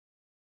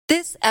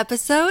This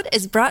episode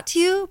is brought to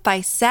you by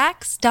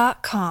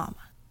Sax.com.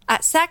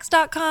 At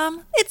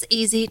Sax.com, it's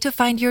easy to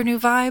find your new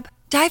vibe.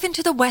 Dive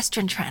into the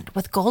Western trend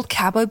with gold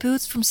cowboy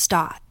boots from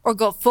Stott, or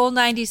go full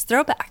 90s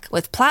throwback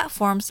with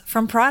platforms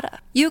from Prada.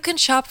 You can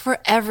shop for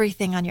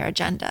everything on your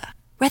agenda,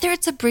 whether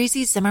it's a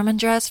breezy Zimmermann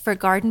dress for a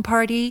garden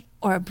party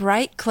or a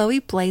bright Chloe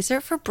blazer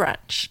for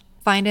brunch.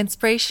 Find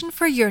inspiration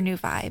for your new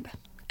vibe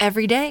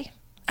every day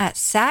at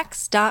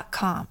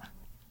Sax.com.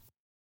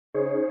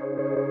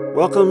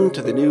 Welcome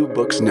to the New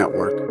Books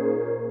Network.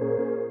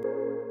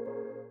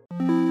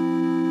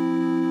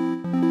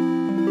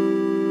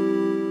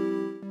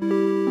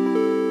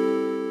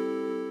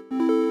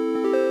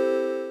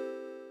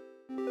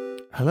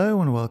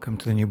 Hello and welcome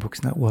to the New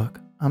Books Network.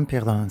 I'm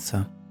Pierre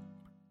Lanza.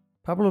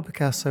 Pablo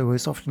Picasso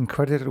is often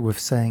credited with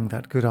saying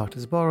that good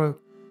artists borrow,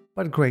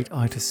 but great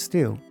artists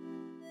steal.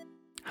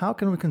 How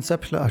can we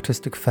conceptualize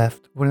artistic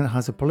theft when it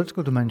has a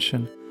political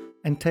dimension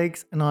and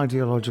takes an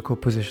ideological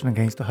position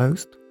against the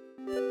host?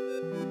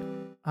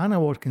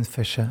 Anna Watkins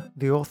Fisher,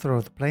 the author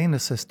of The Play in the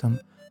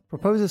System,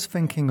 proposes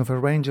thinking of a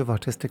range of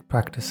artistic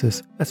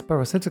practices as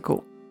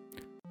parasitical.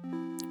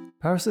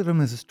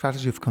 Parasitism is a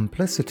strategy of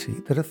complicity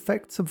that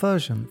affects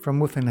subversion from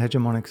within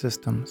hegemonic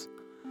systems.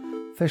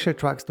 Fisher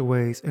tracks the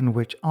ways in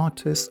which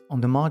artists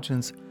on the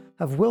margins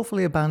have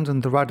willfully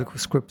abandoned the radical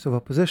scripts of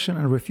opposition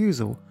and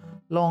refusal,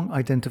 long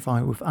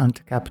identified with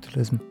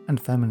anti-capitalism and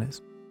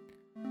feminism.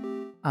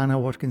 Anna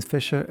Watkins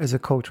Fisher is a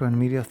culture and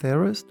media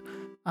theorist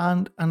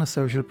and an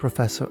associate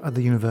professor at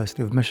the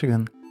University of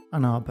Michigan,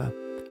 Ann Arbor,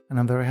 and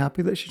I'm very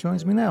happy that she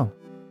joins me now.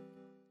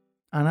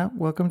 Anna,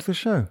 welcome to the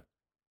show.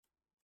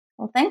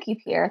 Well, thank you,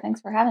 Pierre.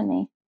 Thanks for having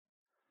me.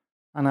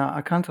 Anna,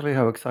 I can't tell you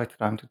how excited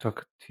I am to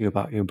talk to you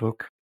about your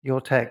book. Your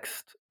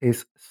text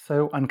is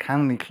so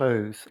uncannily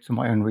close to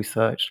my own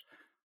research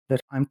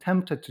that I'm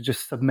tempted to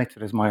just submit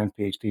it as my own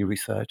PhD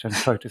research and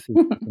try to see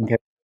if I can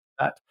get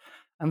that.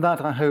 And that,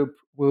 I hope,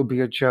 will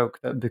be a joke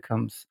that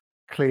becomes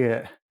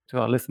clear to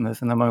our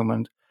listeners in a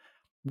moment.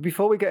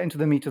 Before we get into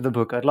the meat of the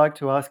book, I'd like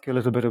to ask you a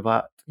little bit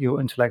about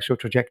your intellectual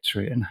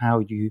trajectory and how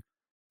you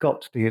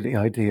got to the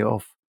idea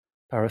of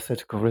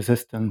parasitical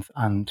resistance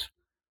and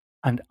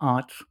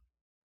art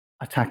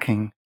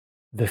attacking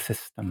the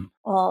system.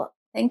 Well,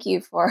 thank you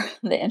for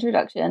the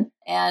introduction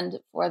and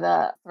for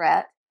the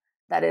threat.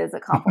 That is a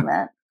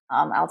compliment.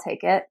 I'll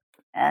take it.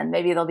 And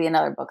maybe there'll be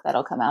another book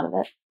that'll come out of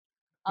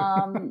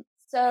it.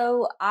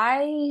 So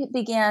I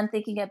began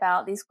thinking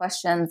about these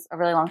questions a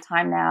really long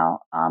time now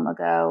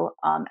ago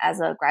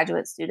as a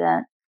graduate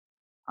student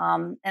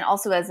and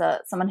also as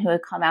someone who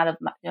had come out of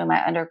doing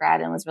my undergrad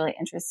and was really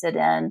interested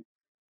in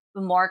the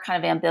more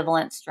kind of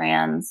ambivalent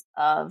strands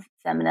of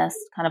feminist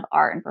kind of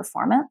art and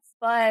performance.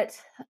 But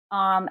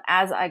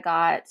as I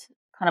got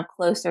kind of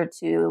closer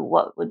to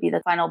what would be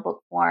the final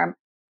book form,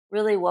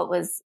 really what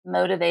was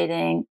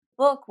motivating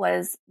the book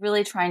was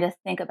really trying to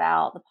think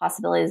about the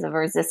possibilities of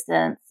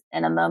resistance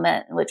in a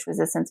moment in which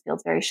resistance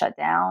feels very shut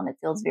down. It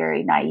feels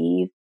very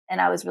naive.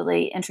 And I was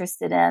really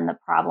interested in the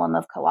problem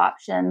of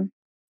co-option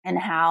and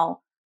how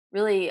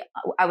really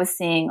I was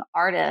seeing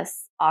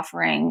artists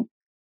offering,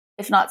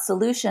 if not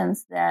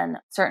solutions, then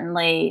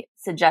certainly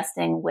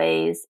suggesting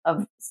ways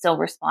of still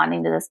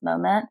responding to this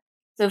moment.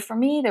 So for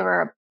me, there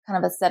were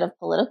kind of a set of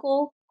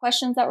political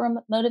questions that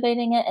were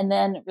motivating it. And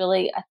then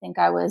really, I think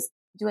I was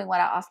doing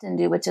what I often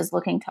do, which is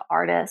looking to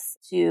artists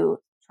to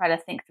try to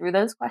think through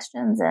those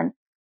questions and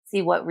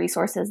see what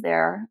resources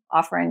they're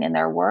offering in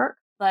their work.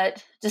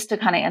 But just to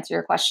kind of answer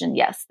your question,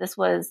 yes, this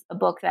was a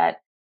book that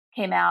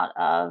came out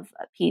of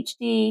a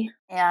PhD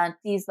and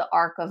sees the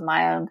arc of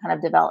my own kind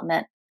of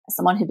development as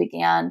someone who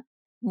began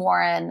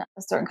more in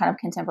a certain kind of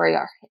contemporary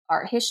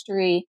art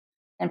history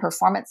and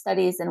performance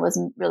studies and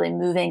was really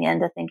moving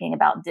into thinking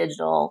about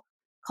digital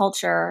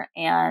culture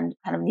and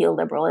kind of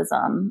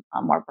neoliberalism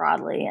more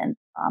broadly and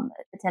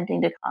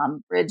attempting to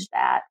bridge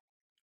that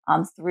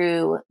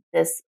through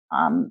this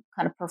kind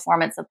of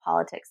performance of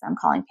politics I'm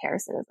calling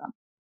parasitism.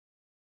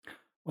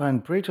 Well,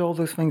 and bridge all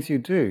those things you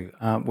do,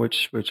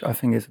 which I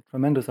think is a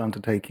tremendous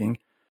undertaking.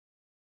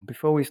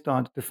 Before we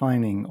start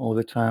defining all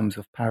the terms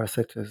of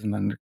parasitism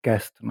and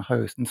guest and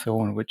host and so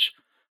on, which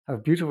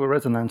have beautiful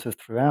resonances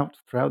throughout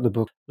the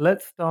book,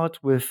 let's start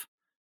with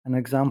an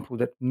example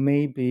that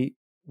maybe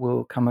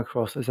will come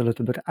across as a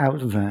little bit out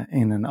there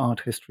in an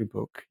art history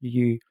book.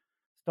 You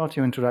start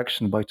your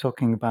introduction by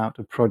talking about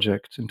a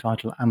project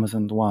entitled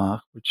Amazon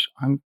Noir, which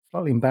I'm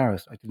slightly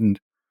embarrassed I didn't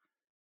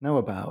know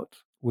about,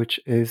 which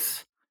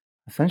is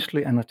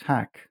essentially an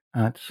attack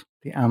at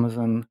the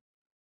Amazon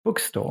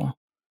bookstore,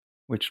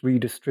 which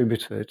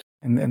redistributed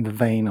in the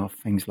vein of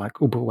things like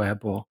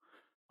UberWeb or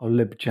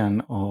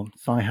LibGen or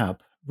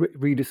Sci-Hub,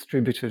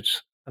 redistributed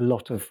a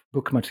lot of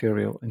book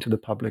material into the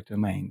public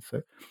domain.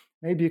 So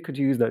maybe you could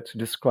use that to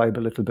describe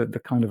a little bit the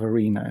kind of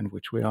arena in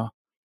which we are.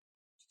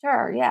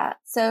 Sure, yeah.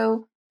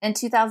 So in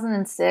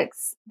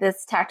 2006,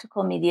 this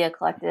tactical media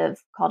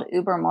collective called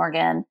Uber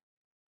Morgan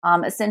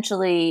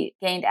essentially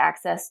gained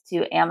access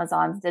to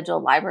Amazon's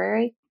digital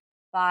library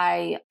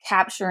by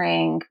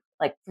capturing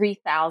like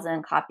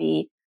 3,000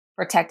 copy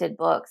protected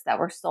books that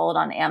were sold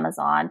on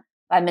Amazon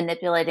by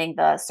manipulating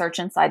the search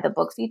inside the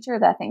book feature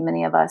that I think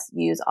many of us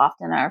use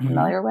often and are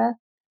familiar with.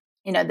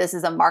 This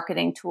is a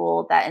marketing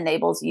tool that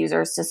enables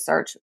users to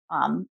search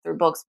through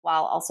books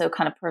while also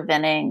kind of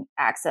preventing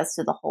access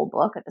to the whole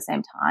book at the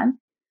same time.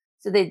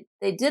 So they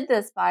did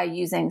this by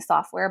using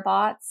software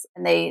bots,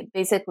 and they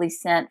basically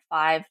sent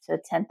 5 to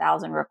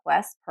 10,000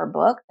 requests per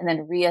book and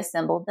then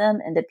reassembled them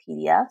into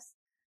PDFs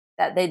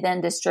that they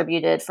then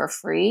distributed for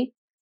free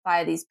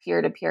via these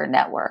peer-to-peer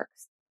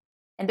networks.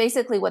 And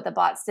basically what the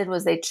bots did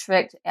was they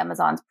tricked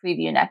Amazon's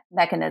preview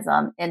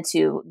mechanism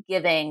into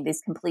giving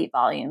these complete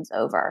volumes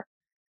over.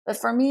 But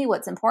for me,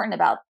 what's important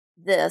about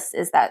this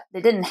is that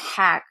they didn't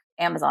hack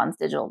Amazon's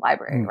digital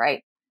library,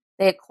 right?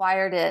 They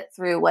acquired it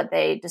through what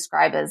they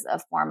describe as a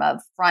form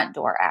of front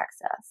door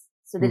access.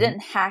 So they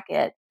didn't hack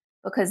it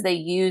because they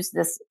used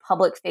this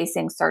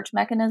public-facing search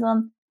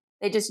mechanism.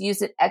 They just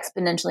used it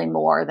exponentially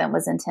more than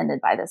was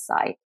intended by the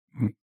site.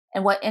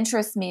 And what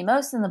interests me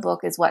most in the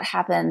book is what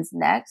happens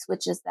next,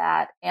 which is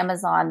that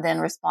Amazon then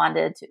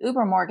responded to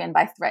Ubermorgen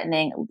by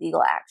threatening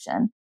legal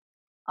action.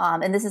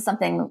 And this is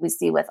something we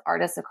see with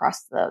artists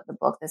across the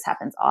book. This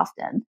happens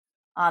often.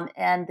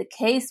 And the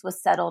case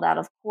was settled out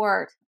of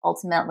court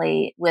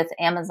ultimately with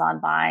Amazon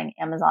buying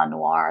Amazon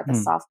Noir, the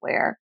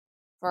software,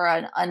 for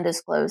an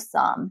undisclosed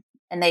sum.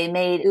 And they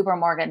made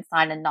Ubermorgen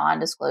sign a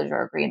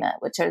non-disclosure agreement,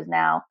 which is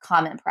now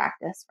common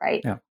practice,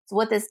 right? Yeah. So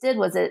what this did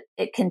was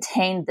it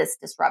contained this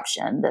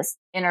disruption, this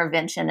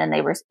intervention, and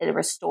it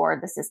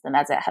restored the system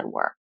as it had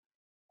worked.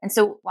 And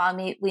so while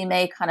we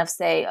may kind of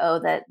say, oh,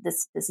 that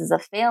this is a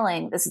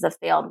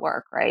failed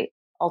work, right?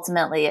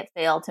 Ultimately, it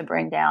failed to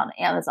bring down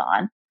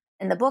Amazon.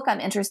 In the book, I'm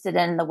interested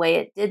in the way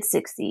it did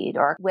succeed,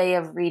 or a way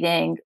of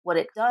reading what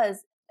it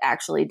does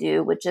actually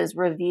do, which is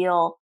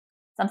reveal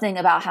something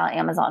about how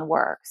Amazon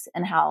works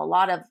and how a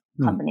lot of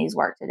companies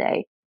work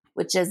today,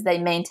 which is they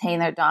maintain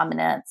their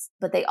dominance,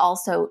 but they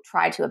also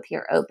try to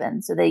appear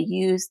open. So they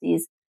use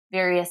these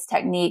various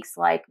techniques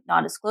like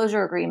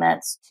non-disclosure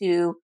agreements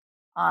to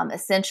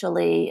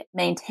essentially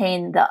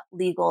maintain the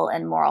legal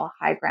and moral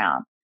high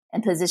ground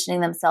and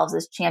positioning themselves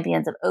as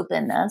champions of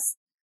openness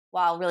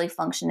while really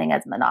functioning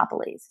as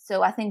monopolies.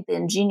 So I think the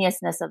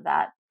ingeniousness of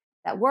that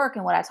work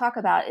and what I talk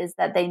about is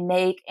that they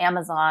make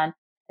Amazon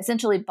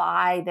essentially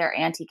buy their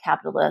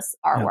anti-capitalist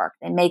artwork.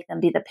 They make them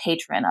be the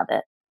patron of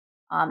it.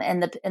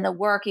 And the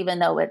work, even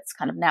though it's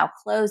kind of now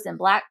closed in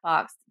black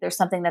box, there's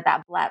something that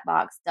black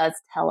box does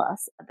tell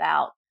us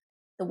about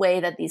the way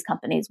that these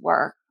companies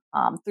work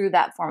through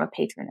that form of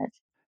patronage.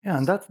 Yeah,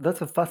 and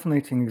that's a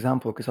fascinating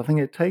example because I think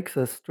it takes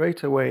us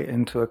straight away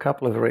into a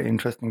couple of very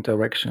interesting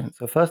directions.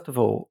 So first of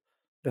all,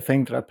 the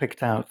thing that I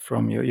picked out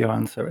from your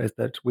answer is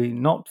that we're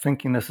not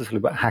thinking necessarily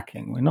about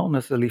hacking. We're not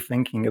necessarily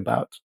thinking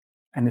about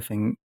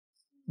anything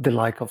the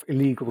like of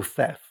illegal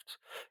theft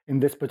in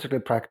this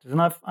particular practice.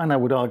 And I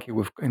would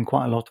argue in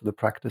quite a lot of the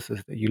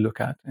practices that you look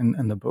at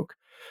in the book.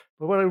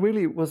 But what I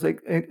really was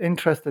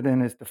interested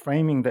in is the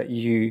framing that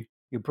you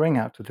bring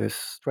out to this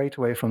straight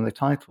away from the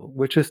title,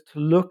 which is to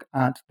look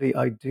at the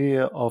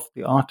idea of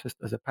the artist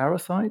as a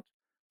parasite,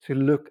 to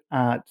look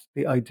at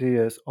the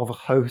ideas of a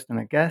host and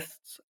a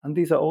guest. And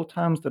these are all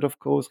terms that, of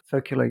course,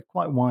 circulate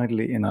quite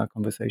widely in our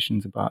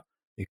conversations about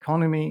the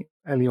economy.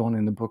 Early on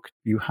in the book,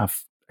 you have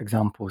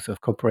examples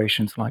of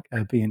corporations like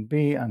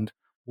Airbnb and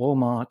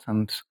Walmart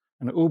and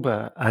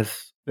Uber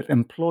that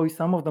employ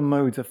some of the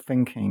modes of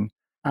thinking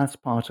as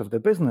part of the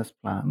business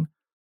plan,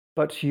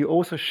 but you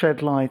also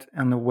shed light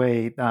on the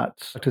way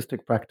that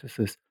artistic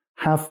practices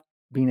have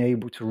been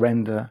able to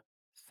render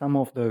some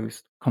of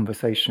those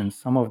conversations,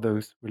 some of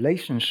those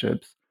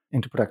relationships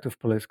into productive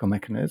political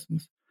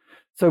mechanisms.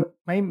 So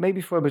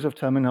maybe for a bit of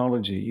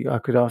terminology, I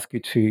could ask you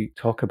to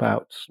talk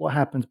about what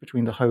happens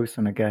between the host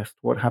and a guest,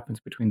 what happens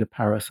between the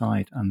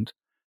parasite and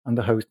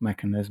the host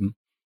mechanism,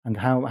 and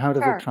how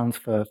does it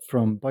transfer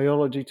from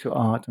biology to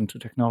art and to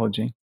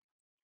technology?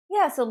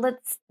 Yeah, so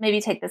let's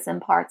maybe take this in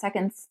parts. I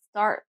can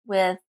start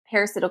with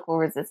parasitical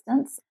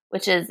resistance,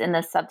 which is in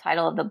the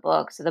subtitle of the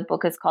book. So the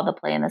book is called The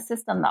Play in the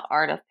System, The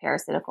Art of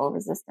Parasitical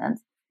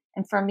Resistance.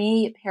 And for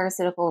me,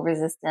 parasitical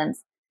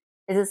resistance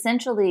is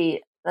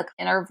essentially the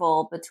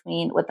interval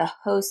between what the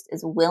host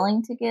is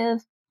willing to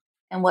give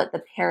and what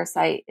the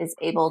parasite is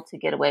able to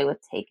get away with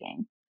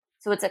taking.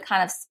 So it's a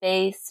kind of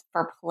space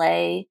for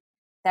play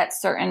that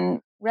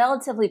certain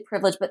relatively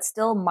privileged but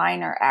still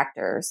minor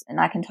actors, and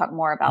I can talk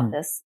more about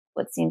this,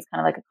 what seems kind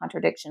of like a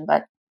contradiction,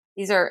 but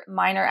these are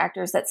minor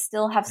actors that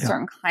still have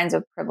certain kinds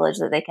of privilege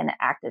that they can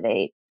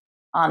activate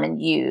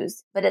and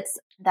use. But it's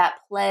that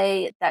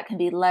play that can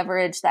be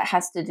leveraged that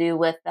has to do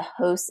with the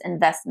host's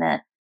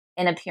investment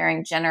in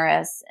appearing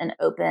generous and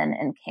open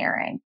and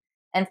caring.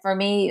 And for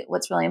me,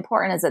 what's really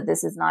important is that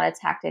this is not a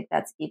tactic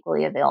that's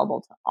equally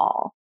available to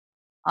all.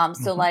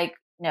 So like,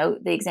 the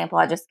example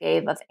I just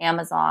gave of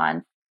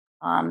Amazon,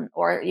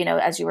 or,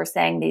 as you were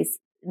saying, these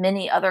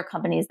many other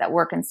companies that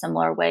work in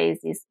similar ways,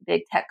 these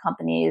big tech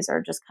companies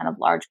or just kind of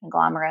large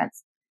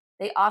conglomerates,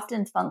 they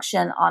often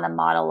function on a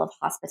model of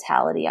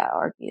hospitality, I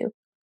argue.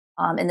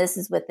 And this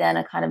is within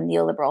a kind of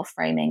neoliberal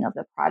framing of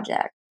the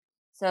project.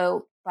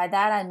 So by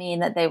that, I mean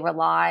that they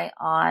rely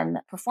on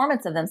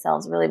performance of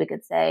themselves, really, we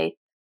could say,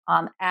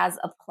 as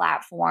a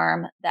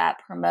platform that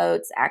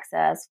promotes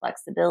access,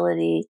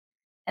 flexibility.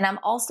 And I'm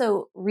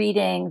also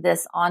reading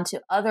this onto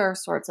other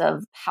sorts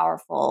of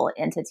powerful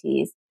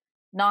entities,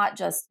 not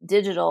just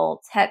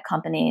digital tech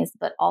companies,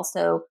 but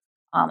also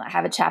I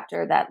have a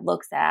chapter that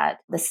looks at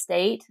the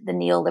state, the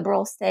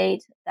neoliberal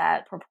state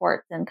that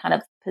purports and kind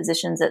of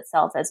positions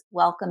itself as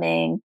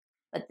welcoming,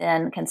 but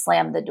then can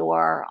slam the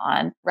door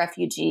on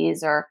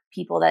refugees or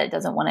people that it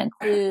doesn't want to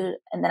include.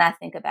 And then I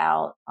think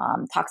about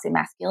toxic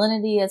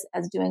masculinity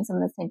as doing some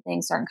of the same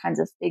things, certain kinds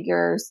of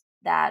figures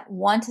that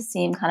want to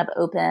seem kind of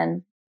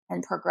open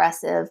and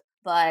progressive,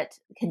 but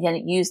can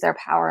use their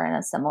power in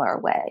a similar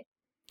way.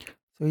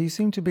 So you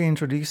seem to be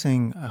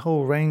introducing a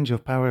whole range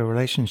of power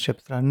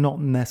relationships that are not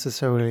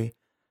necessarily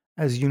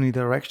as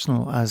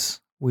unidirectional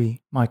as we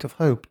might have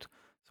hoped.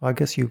 So I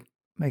guess you're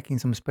making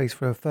some space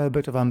for a fair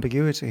bit of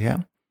ambiguity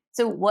here.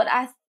 So what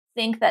I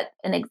think that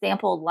an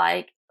example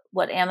like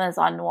what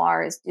Amazon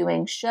Noir is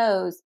doing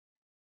shows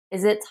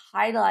is it's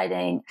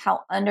highlighting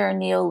how under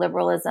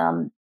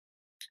neoliberalism,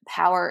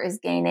 power is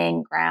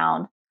gaining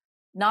ground,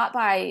 not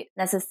by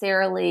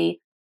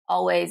necessarily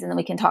always, and then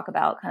we can talk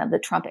about kind of the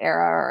Trump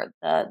era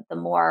or the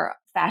more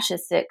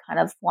fascistic kind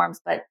of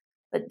forms, but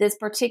this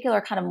particular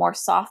kind of more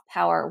soft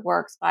power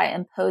works by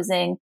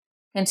imposing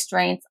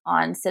constraints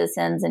on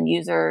citizens and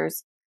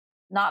users,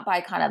 not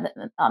by kind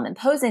of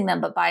imposing them,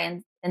 but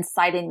by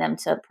inciting them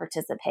to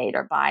participate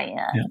or buy in.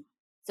 Yeah.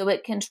 So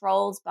it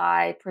controls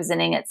by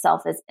presenting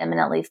itself as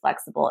eminently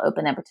flexible,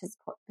 open, and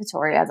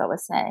participatory, as I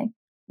was saying.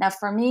 Now,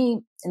 for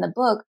me, in the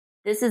book,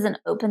 this is an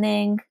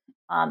opening.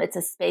 It's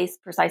a space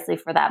precisely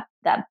for that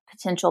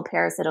potential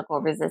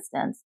parasitical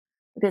resistance,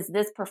 because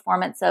this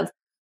performance of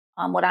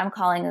what I'm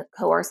calling a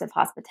coercive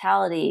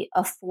hospitality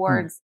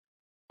affords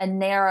a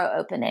narrow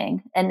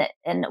opening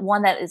and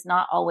one that is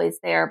not always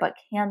there, but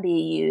can be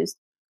used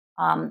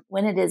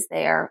when it is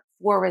there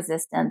for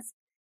resistance,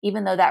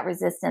 even though that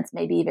resistance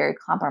may be very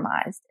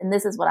compromised. And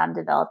this is what I'm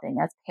developing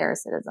as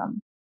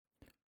parasitism.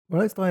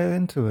 Well, let's dive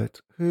into it.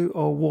 Who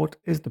or what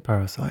is the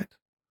parasite?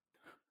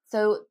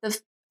 So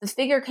the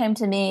figure came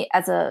to me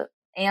as an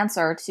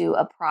answer to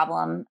a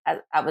problem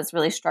I was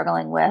really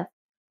struggling with,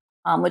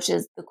 which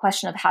is the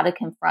question of how to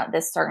confront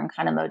this certain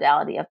kind of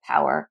modality of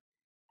power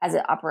as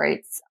it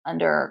operates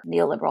under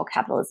neoliberal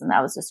capitalism that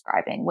I was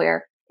describing,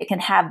 where it can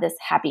have this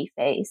happy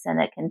face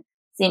and it can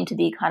seem to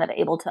be kind of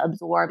able to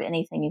absorb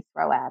anything you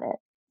throw at it.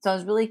 So I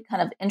was really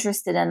kind of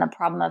interested in the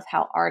problem of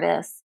how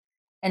artists,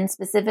 and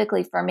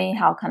specifically for me,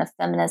 how kind of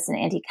feminist and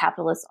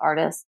anti-capitalist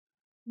artists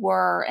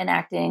were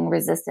enacting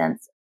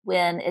resistance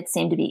when it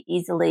seemed to be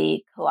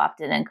easily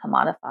co-opted and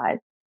commodified.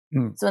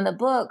 So in the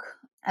book,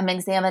 I'm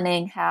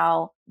examining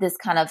how this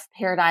kind of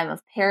paradigm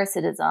of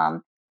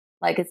parasitism,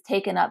 like, is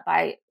taken up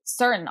by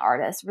certain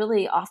artists,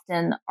 really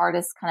often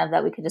artists kind of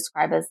that we could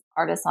describe as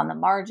artists on the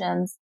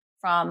margins,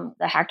 from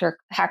the hacker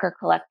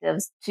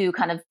collectives to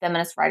kind of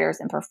feminist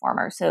writers and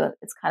performers. So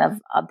it's kind of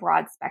a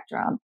broad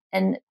spectrum.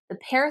 And the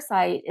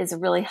parasite is a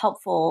really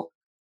helpful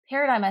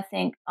paradigm, I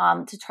think,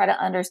 to try to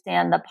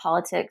understand the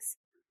politics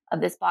of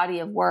this body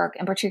of work,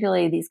 and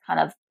particularly these kind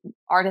of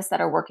artists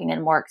that are working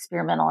in more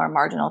experimental or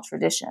marginal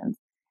traditions.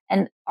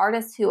 And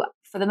artists who,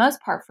 for the most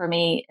part for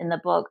me in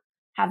the book,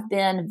 have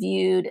been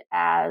viewed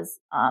as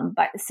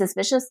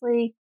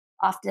suspiciously,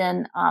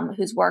 often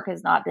whose work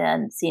has not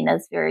been seen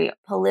as very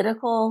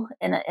political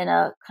in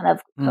a kind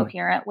of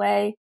coherent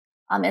way,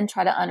 and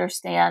try to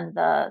understand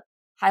the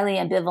highly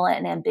ambivalent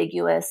and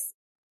ambiguous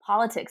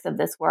politics of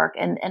this work,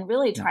 and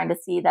really trying to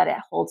see that it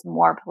holds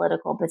more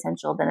political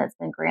potential than it's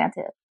been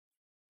granted.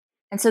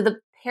 And so the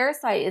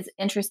parasite is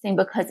interesting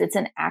because it's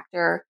an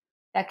actor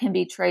that can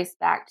be traced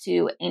back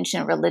to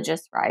ancient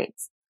religious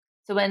rites.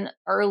 So in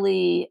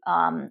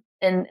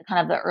kind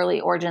of the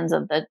early origins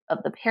of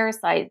the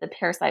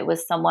parasite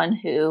was someone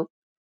who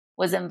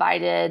was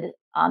invited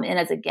in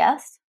as a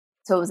guest.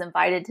 So it was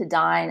invited to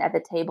dine at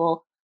the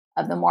table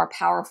of the more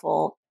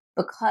powerful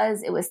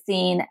because it was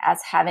seen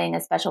as having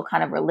a special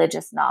kind of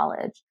religious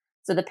knowledge.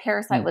 So the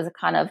parasite was a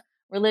kind of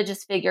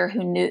religious figure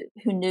who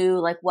knew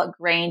like what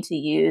grain to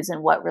use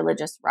and what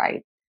religious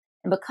rite.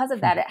 And because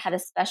of that, it had a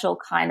special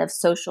kind of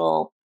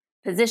social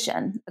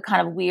position, a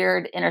kind of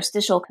weird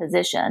interstitial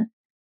position.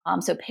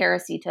 So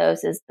parasitos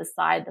is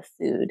beside the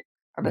food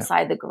or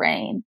beside the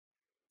grain.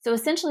 So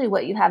essentially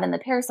what you have in the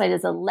parasite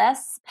is a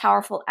less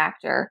powerful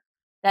actor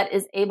that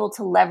is able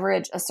to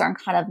leverage a certain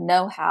kind of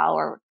know-how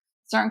or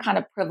certain kind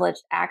of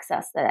privileged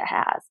access that it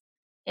has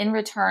in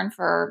return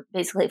for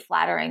basically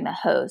flattering the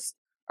host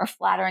or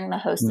flattering the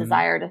host's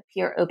desire to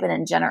appear open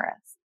and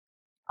generous.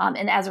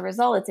 And as a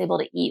result, it's able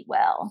to eat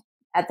well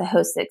at the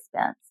host's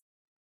expense.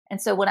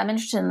 And so what I'm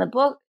interested in the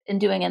book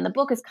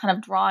is kind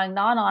of drawing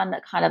not on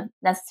the kind of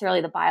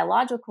necessarily the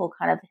biological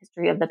kind of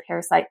history of the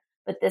parasite,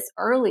 but this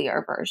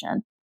earlier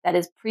version that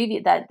is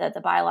that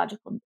the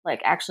biological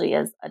like actually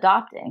is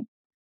adopting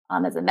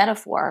as a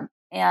metaphor,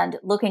 and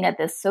looking at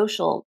this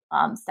social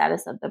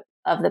status of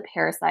the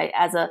parasite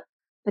as a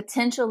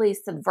potentially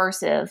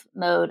subversive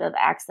mode of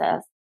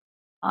access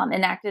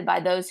enacted by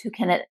those who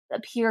can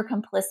appear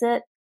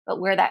complicit, but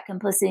where that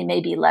complicity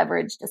may be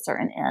leveraged to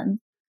certain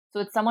ends. So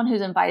it's someone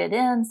who's invited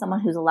in, someone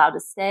who's allowed to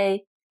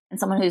stay, and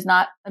someone who's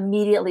not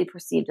immediately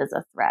perceived as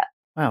a threat.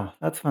 Wow,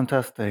 that's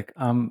fantastic.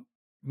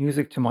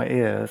 Music to my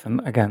ears.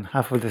 And again,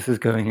 half of this is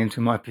going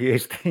into my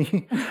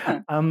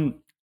PhD.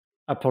 um,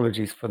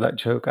 Apologies for that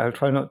joke. I'll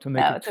try not to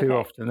make No, it it's too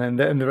okay. often and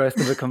then the rest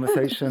of the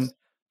conversation.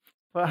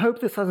 But I hope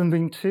this hasn't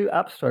been too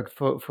abstract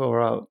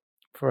for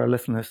our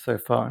listeners so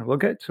far. And we'll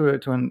get to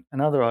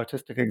another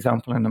artistic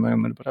example in a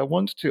moment. But I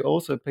want to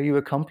also pay you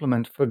a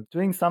compliment for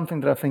doing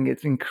something that I think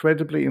is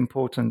incredibly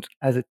important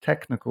as a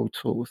technical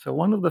tool. So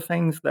one of the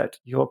things that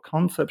your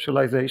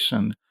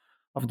conceptualization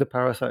of the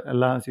parasite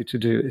allows you to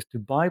do is to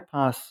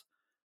bypass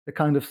the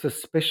kind of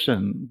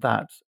suspicion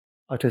that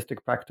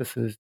artistic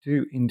practices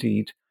do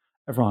indeed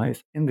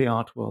arise in the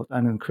art world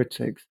and in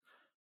critics.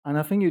 And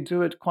I think you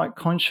do it quite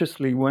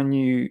consciously when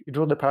you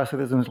draw the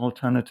parasitism as an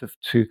alternative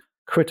to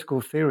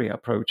critical theory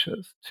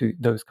approaches to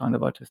those kind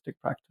of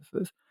artistic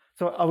practices.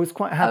 So I was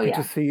quite Oh, happy to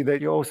yeah. see that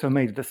you also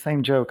made the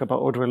same joke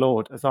about Audre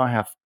Lorde as I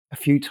have a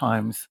few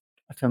times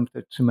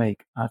attempted to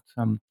make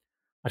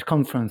at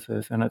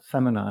conferences and at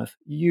seminars,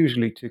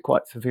 usually to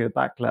quite severe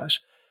backlash.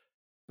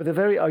 But the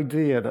very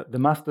idea that the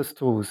master's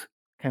tools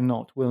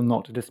will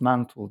not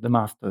dismantle the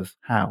master's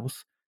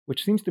house,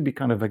 which seems to be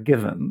kind of a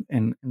given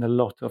in a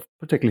lot of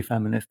particularly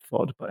feminist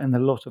thought, but in a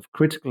lot of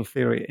critical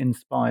theory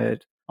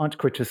inspired art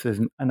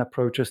criticism and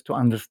approaches to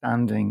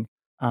understanding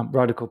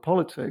radical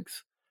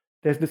politics,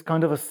 there's this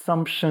kind of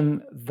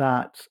assumption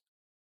that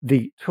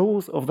the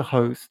tools of the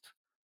host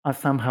are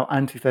somehow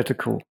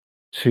antithetical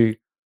to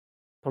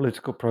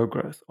political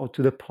progress or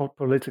to the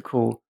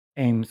political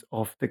aims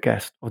of the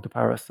guest or the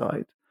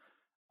parasite.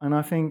 And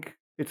I think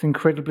it's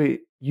incredibly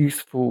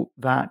useful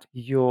that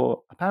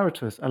your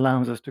apparatus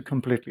allows us to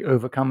completely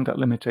overcome that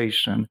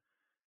limitation,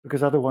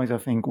 because otherwise I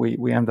think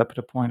we end up at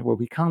a point where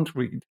we can't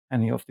read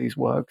any of these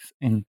works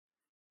in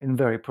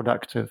very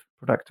productive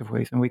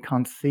ways, and we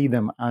can't see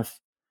them as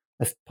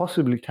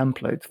possibly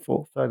templates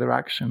for further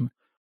action.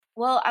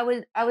 Well,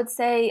 I would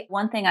say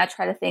one thing I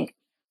try to think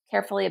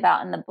carefully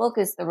about in the book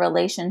is the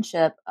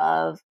relationship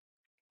of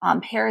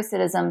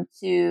parasitism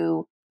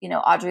to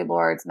Audre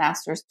Lorde's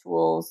master's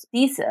tools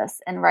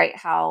thesis, and right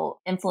how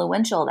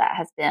influential that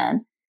has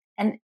been.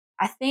 And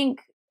I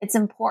think it's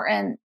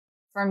important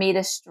for me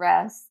to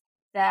stress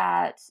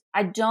that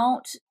I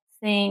don't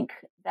think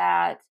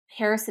that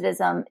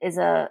parasitism is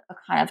a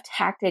kind of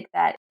tactic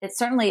that it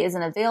certainly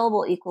isn't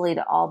available equally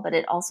to all, but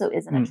it also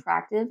isn't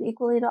attractive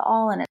equally to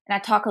all. And I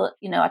talk,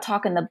 I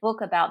talk in the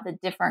book about the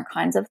different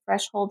kinds of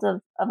thresholds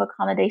of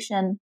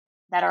accommodation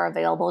that are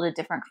available to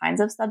different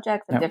kinds of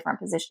subjects of different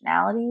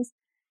positionalities.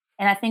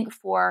 And I think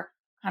for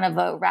kind of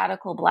a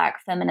radical Black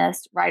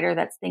feminist writer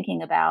that's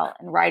thinking about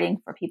and writing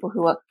for people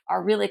who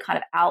are really kind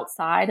of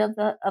outside of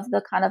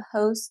the kind of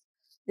host,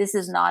 this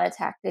is not a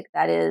tactic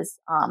that is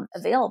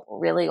available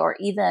really, or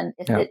even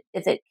if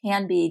it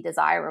can be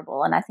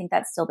desirable. And I think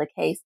that's still the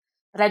case.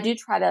 But I do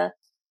try to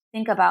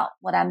think about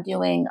what I'm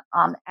doing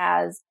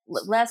as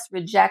less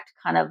reject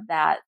kind of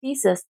that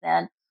thesis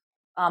than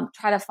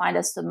try to find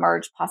a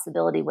submerged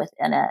possibility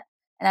within it.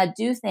 And I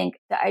do think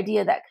the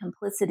idea that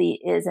complicity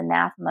is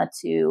anathema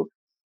to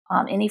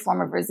any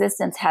form of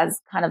resistance has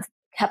kind of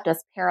kept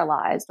us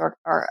paralyzed or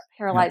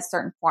paralyzed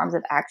certain forms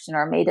of action,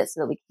 or made it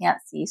so that we can't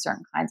see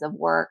certain kinds of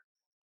work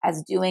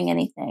as doing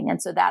anything. And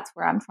so that's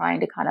where I'm trying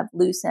to kind of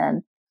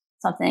loosen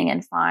something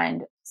and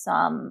find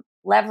some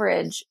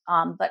leverage.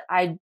 But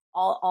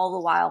all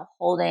the while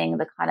holding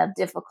the kind of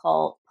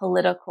difficult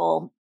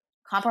political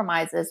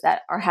compromises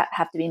that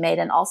have to be made,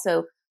 and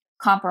also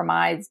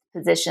compromised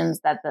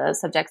positions that the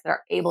subjects that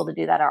are able to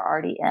do that are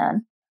already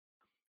in.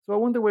 So I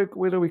wonder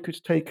whether we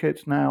could take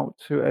it now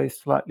to a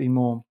slightly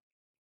more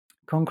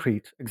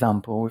concrete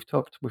example. We've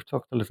talked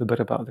a little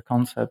bit about the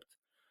concept.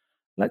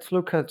 Let's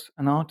look at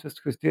an artist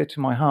who's dear to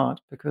my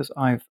heart because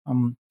I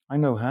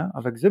know her.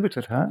 I've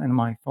exhibited her in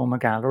my former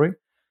gallery,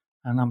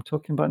 and I'm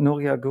talking about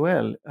Núria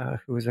Güell,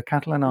 who is a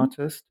Catalan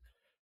artist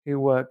who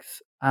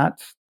works at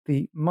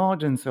the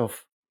margins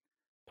of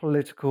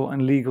political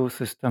and legal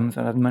systems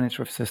and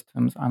administrative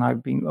systems. And I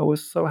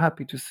was so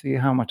happy to see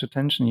how much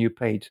attention you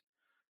paid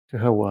to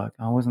her work.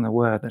 I wasn't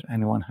aware that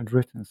anyone had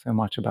written so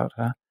much about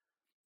her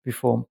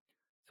before.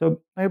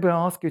 So maybe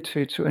I'll ask you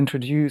to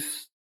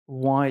introduce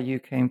why you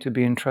came to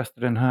be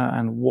interested in her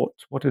and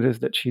what it is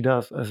that she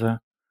does as a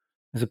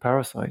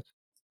parasite.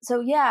 So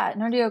yeah,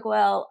 Núria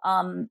Güell,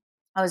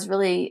 I was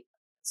really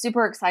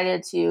super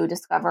excited to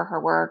discover her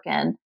work.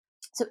 And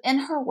so in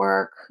her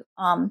work,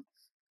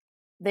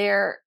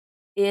 there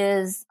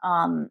is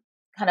kind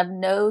of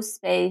no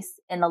space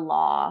in the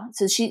law.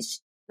 So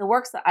the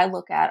works that I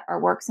look at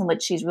are works in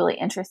which she's really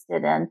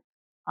interested in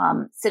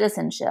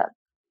citizenship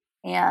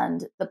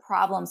and the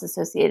problems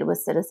associated with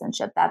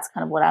citizenship. That's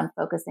kind of what I'm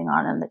focusing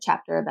on in the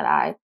chapter that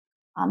I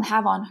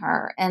have on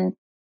her. And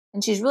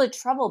she's really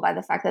troubled by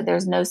the fact that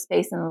there's no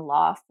space in the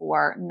law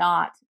for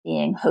not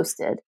being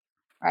hosted,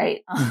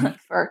 right?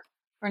 For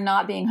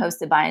not being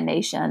hosted by a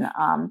nation.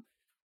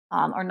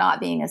 or not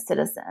being a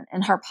citizen.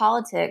 And her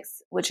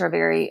politics, which are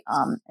very,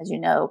 as you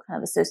know, kind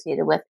of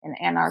associated with an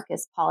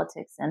anarchist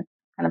politics and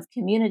kind of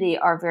community,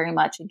 are very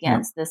much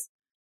against this,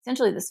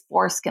 essentially this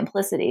forced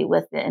complicity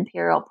with the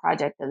imperial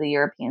project of the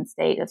European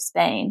state of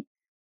Spain.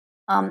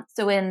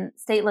 So in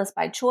Stateless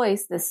by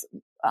Choice, this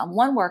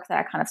one work that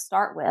I kind of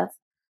start with,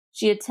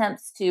 she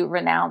attempts to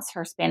renounce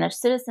her Spanish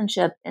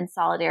citizenship in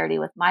solidarity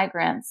with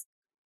migrants,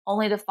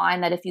 only to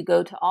find that if you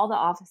go to all the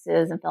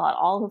offices and fill out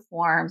all the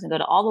forms and go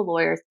to all the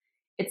lawyers,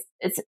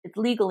 it's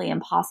legally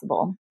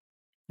impossible.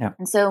 Yeah.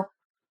 And so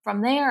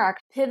from there, I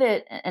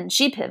pivot, and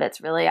she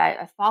pivots really.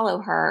 I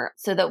follow her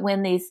so that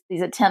when these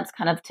attempts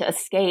kind of to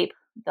escape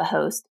the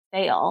host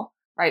fail,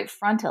 right,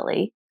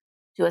 frontally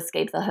to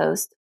escape the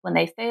host, when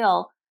they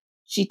fail,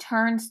 she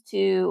turns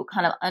to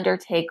kind of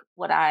undertake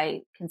what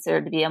I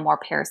consider to be a more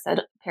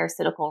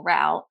parasitical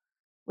route,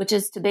 which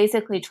is to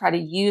basically try to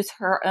use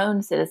her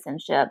own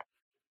citizenship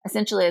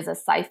essentially as a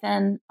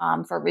siphon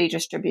for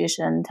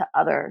redistribution to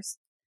others.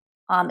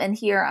 And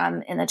here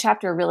I'm in the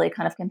chapter really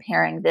kind of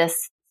comparing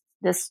this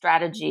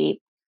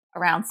strategy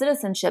around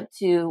citizenship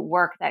to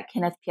work that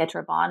Kenneth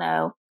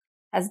Pietrobono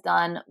has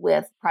done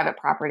with private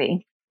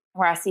property,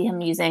 where I see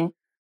him using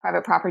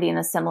private property in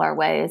a similar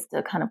way as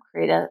to kind of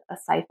create a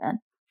siphon.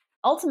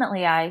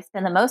 Ultimately, I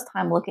spend the most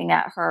time looking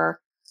at her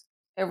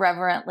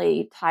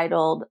irreverently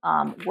titled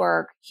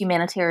work,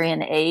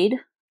 Humanitarian Aid,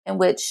 in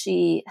which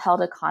she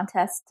held a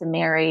contest to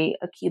marry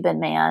a Cuban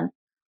man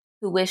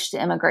who wished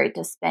to immigrate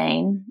to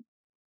Spain.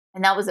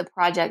 And that was a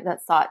project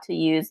that sought to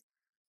use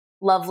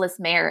loveless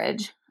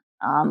marriage,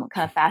 kind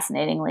of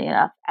fascinatingly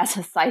enough, as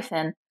a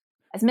siphon,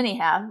 as many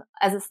have,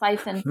 as a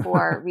siphon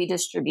for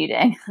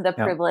redistributing the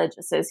privilege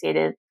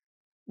associated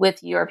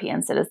with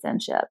European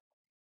citizenship.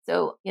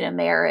 So,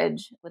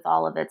 marriage with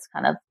all of its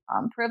kind of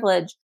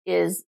privilege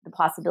is the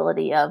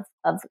possibility of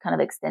kind of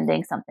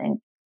extending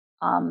something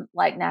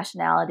like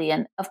nationality.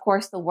 And of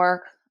course, the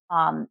work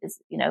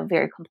is,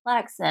 very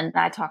complex. And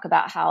I talk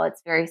about how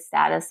its very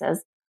status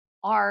as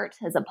art,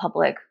 as a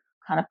public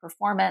kind of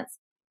performance,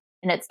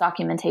 and its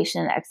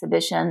documentation and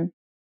exhibition,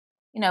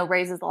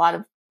 raises a lot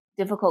of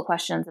difficult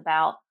questions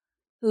about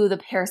who the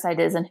parasite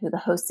is and who the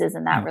host is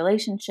in that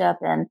relationship.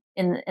 And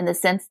in the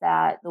sense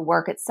that the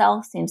work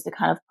itself seems to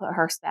kind of put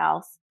her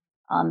spouse,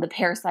 the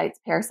parasite's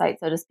parasite,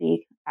 so to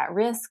speak, at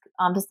risk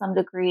to some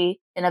degree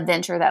in a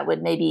venture that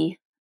would maybe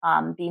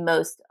be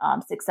most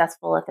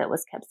successful if it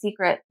was kept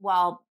secret,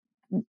 while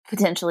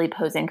potentially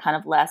posing kind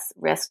of less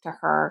risk to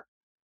her.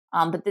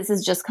 But this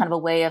is just kind of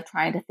a way of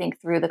trying to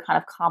think through the kind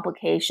of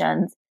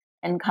complications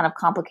and kind of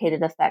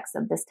complicated effects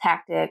of this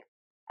tactic,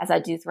 as I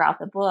do throughout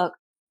the book.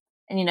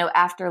 And,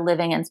 after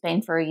living in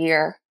Spain for a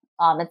year,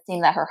 it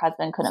seemed that her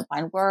husband couldn't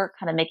find work,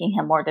 kind of making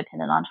him more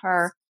dependent on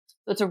her.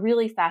 So it's a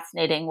really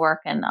fascinating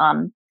work.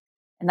 And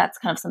that's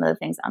kind of some of the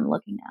things I'm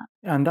looking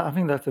at. And I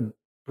think that's a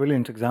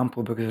brilliant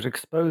example because it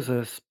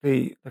exposes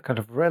the kind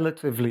of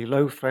relatively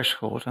low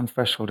threshold, and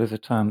threshold is a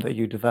term that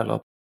you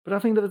develop. But I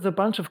think there's a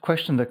bunch of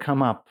questions that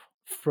come up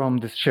from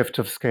this shift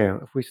of scale.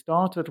 If we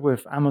started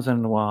with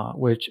Amazon Noir,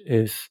 which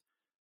is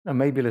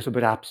maybe a little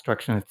bit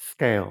abstract in its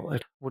scale,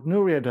 what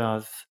Nuria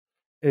does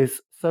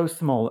is so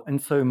small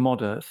and so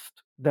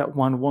modest that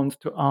one wants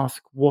to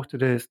ask what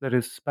it is that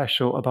is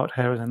special about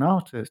her as an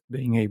artist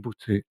being able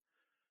to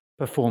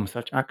perform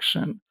such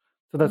action.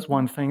 So that's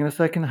one thing. And the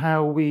second,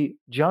 how we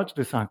judge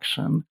this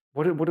action.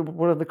 What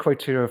are the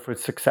criteria for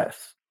its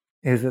success?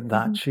 Is it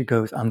that she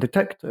goes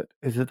undetected?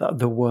 Is it that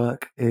the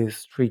work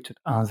is treated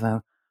as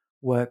a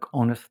work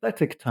on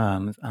aesthetic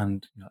terms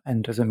and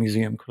enters a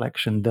museum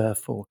collection,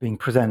 therefore being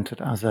presented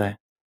as an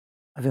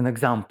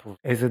example?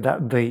 Is it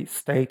that the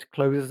state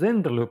closes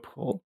in the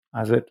loophole,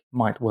 as it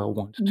might well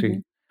want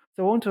to?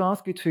 So I want to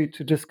ask you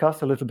to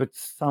discuss a little bit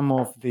some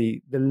of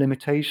the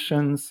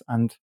limitations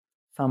and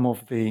some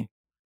of the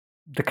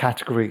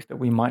categories that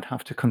we might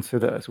have to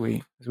consider as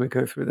we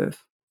go through this.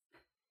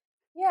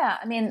 Yeah,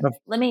 I mean,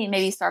 let me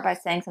maybe start by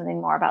saying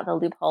something more about the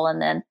loophole,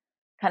 and then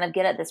kind of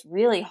get at this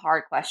really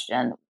hard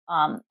question.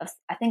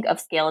 I think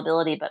of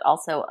scalability, but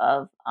also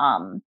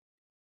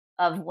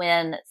of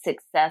when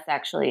success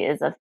actually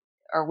is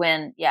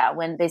when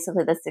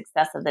basically the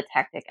success of the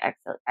tactic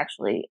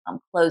actually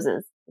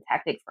closes the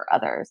tactic for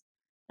others.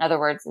 In other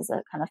words, is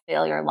a kind of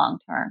failure long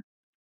term.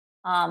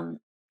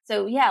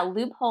 So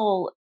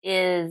loophole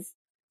is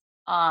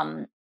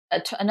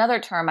another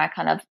term I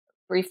kind of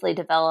briefly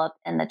develop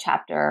in the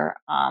chapter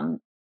on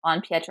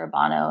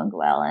Pietrobono and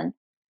Gwelan.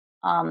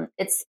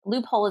 It's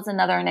loophole is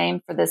another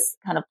name for this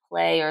kind of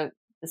play, or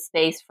the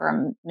space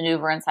for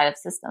maneuver inside of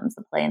systems,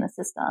 the play in the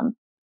system.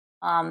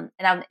 And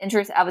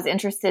I was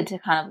interested to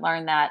kind of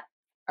learn that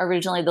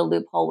originally the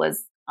loophole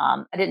was,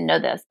 I didn't know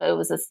this, but it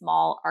was a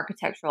small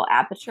architectural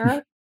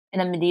aperture in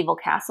a medieval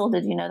castle.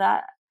 Did you know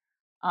that?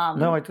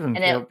 No, I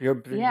didn't. Your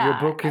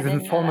book is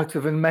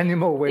informative in many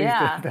more ways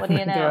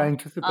than I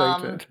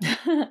anticipated.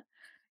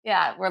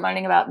 We're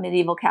learning about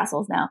medieval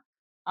castles now.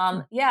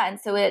 And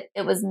so it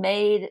was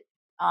made,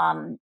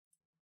 that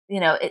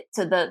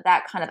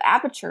kind of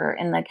aperture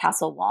in the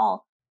castle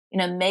wall,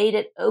 made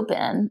it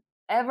open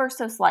ever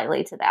so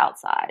slightly to the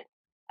outside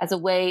as a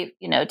way,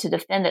 to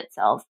defend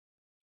itself.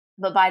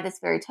 But by this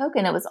very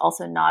token, it was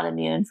also not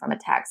immune from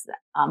attacks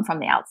from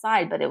the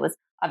outside, but it was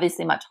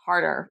obviously much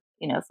harder,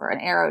 for an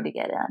arrow to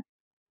get in.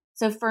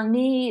 So for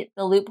me,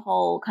 the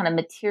loophole kind of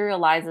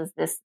materializes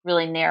this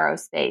really narrow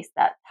space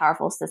that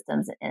powerful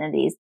systems and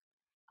entities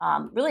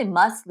really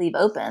must leave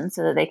open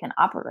so that they can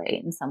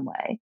operate in some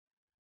way.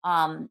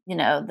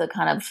 The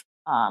kind of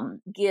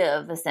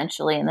give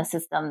essentially in the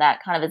system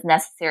that kind of is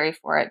necessary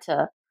for it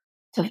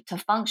to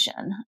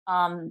function.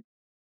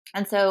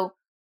 And so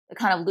the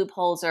kind of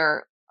loopholes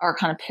are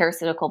kind of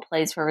parasitical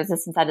plays for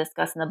resistance I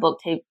discuss in the book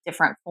take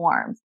different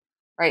forms,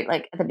 right?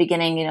 Like at the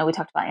beginning, we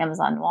talked about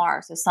Amazon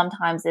Noir. So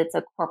sometimes it's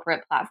a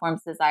corporate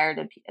platform's desire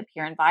to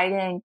appear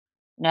inviting,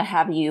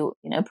 have you,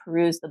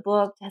 peruse the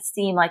book to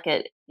seem like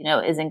it,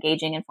 is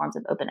engaging in forms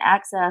of open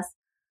access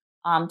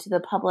to the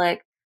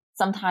public.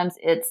 Sometimes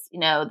it's,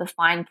 the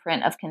fine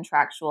print of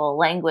contractual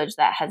language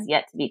that has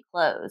yet to be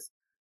closed.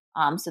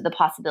 So the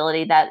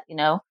possibility that,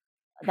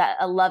 that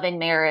a loving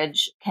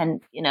marriage can,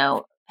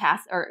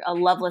 pass, or a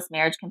loveless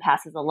marriage can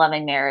pass as a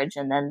loving marriage,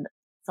 and then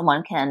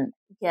someone can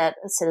get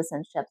a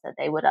citizenship that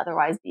they would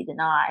otherwise be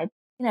denied.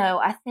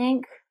 I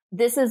think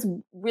this is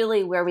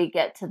really where we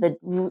get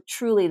to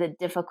truly the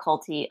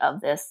difficulty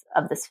of this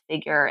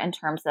figure in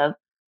terms of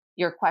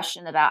your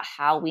question about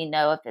how we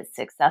know if it's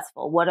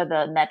successful. What are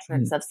the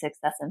metrics of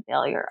success and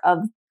failure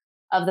of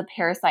the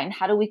parasite, and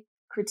how do we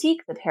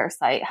critique the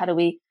parasite? How do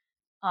we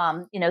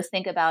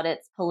think about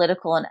its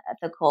political and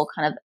ethical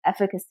kind of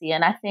efficacy?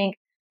 And I think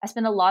I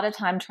spend a lot of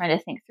time trying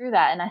to think through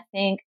that. And I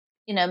think,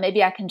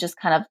 maybe I can just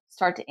kind of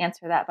start to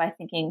answer that by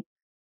thinking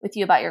with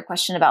you about your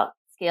question about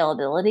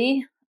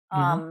scalability.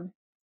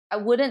 I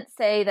wouldn't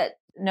say that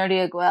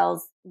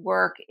Nardia-Goel's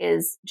work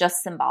is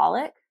just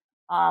symbolic,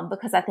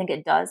 because I think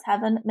it does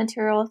have a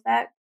material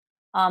effect.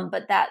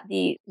 But that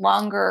the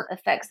longer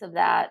effects of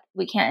that,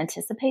 we can't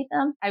anticipate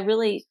them. I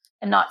really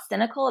am not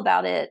cynical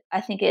about it. I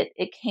think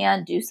it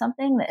can do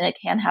something and it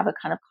can have a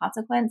kind of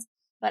consequence.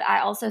 But I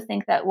also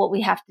think that what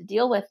we have to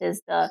deal with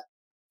is the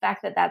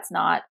fact that that's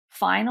not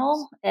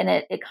final, and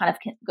it kind of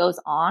goes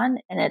on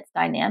and it's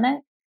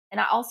dynamic.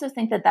 And I also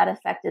think that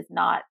effect is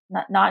not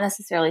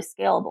necessarily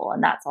scalable.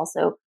 And that's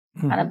also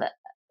kind of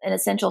an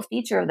essential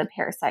feature of the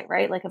parasite,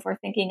 right? Like if we're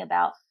thinking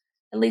about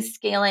at least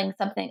scaling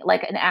something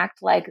like an act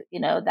like,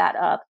 that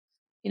up,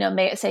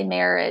 say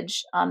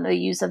marriage, the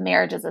use of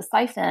marriage as a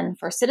siphon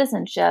for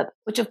citizenship,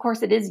 which of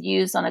course it is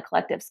used on a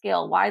collective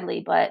scale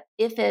widely. But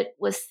if it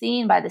was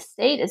seen by the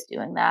state as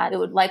doing that, it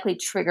would likely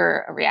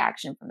trigger a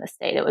reaction from the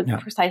state. It would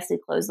precisely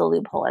close the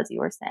loophole, as you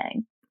were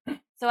saying.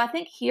 So I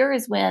think here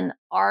is when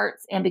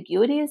art's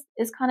ambiguity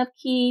is kind of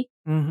key,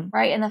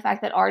 right? And the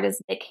fact that art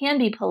it can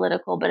be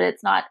political, but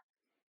it's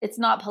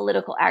not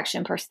political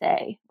action per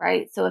se,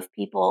 right? So if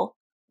people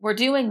were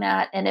doing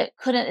that and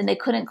they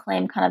couldn't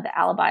claim kind of the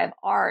alibi of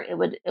art, it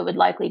would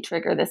likely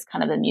trigger this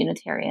kind of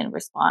immunitarian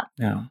response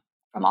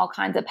from all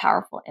kinds of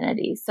powerful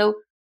entities. So,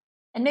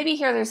 and maybe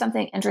here there's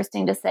something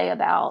interesting to say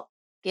about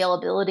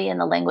scalability in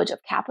the language of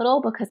capital,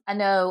 because I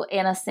know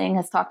Anna Singh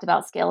has talked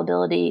about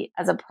scalability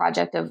as a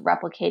project of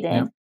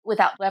replicating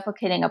without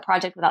replicating a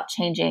project without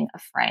changing a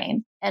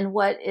frame. And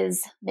what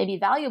is maybe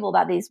valuable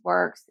about these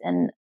works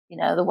and,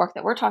 the work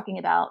that we're talking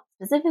about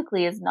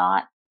specifically is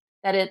not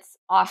that it's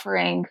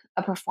offering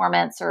a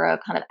performance or a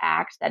kind of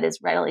act that is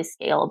readily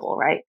scalable,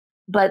 right?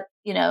 But,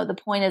 the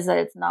point is that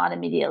it's not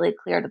immediately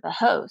clear to the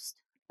host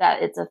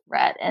that it's a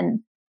threat.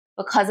 And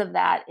because of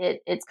that,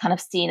 it's kind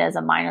of seen as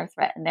a minor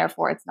threat, and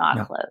therefore it's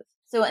not closed.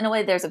 So in a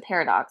way, there's a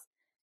paradox.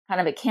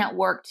 Kind of it can't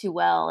work too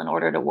well in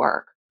order to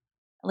work,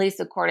 at least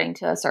according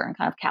to a certain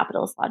kind of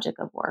capitalist logic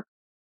of work.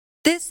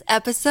 This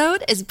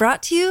episode is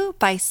brought to you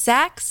by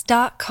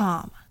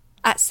Saks.com.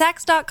 At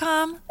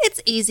Saks.com,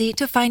 it's easy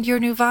to find your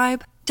new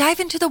vibe.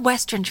 Dive into the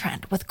Western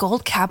trend with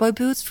gold cowboy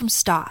boots from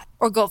Stott,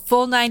 or go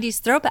full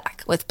 90s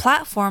throwback with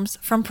platforms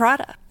from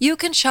Prada. You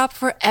can shop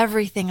for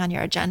everything on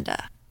your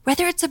agenda,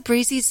 whether it's a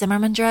breezy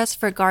Zimmermann dress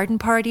for a garden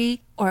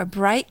party or a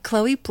bright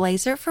Chloe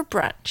blazer for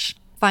brunch.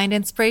 Find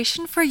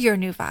inspiration for your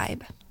new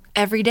vibe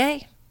every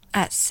day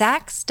at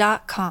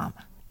Saks.com.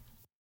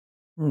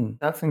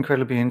 That's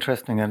incredibly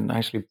interesting, and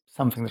actually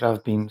something that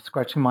I've been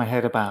scratching my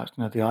head about.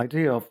 The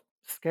idea of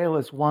scale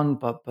is one,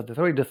 but the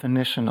very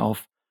definition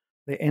of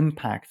the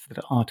impacts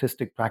that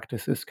artistic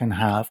practices can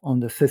have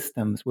on the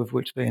systems with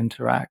which they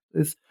interact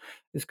is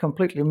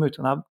completely moot.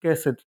 And I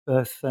guess it's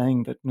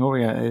saying that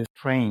Nuria is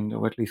trained,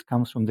 or at least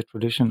comes from the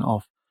tradition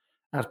of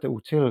arte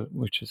utile,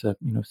 which is a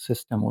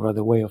system or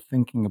rather way of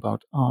thinking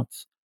about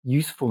art's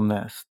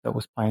usefulness that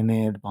was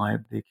pioneered by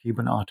the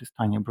Cuban artist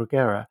Tania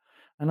Bruguera.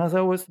 And as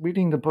I was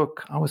reading the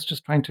book, I was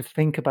just trying to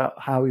think about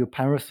how your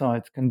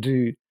parasites can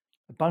do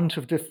a bunch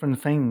of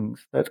different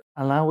things that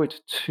allow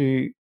it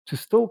to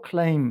still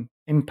claim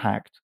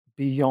impact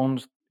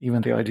beyond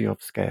even the idea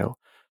of scale.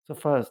 So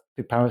first,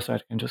 the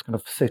parasite can just kind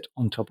of sit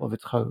on top of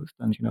its host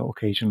and,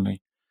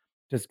 occasionally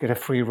just get a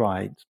free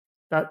ride.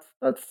 That's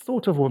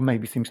sort of what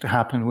maybe seems to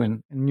happen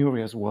when in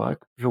Nuria's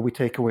work, before we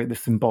take away the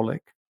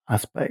symbolic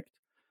aspect.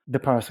 The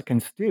parasite can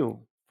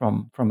steal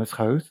from its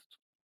host.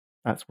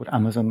 That's what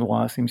Amazon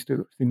Noir seems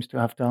to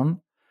have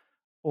done.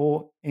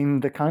 Or in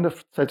the kind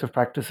of set of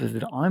practices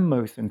that I'm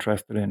most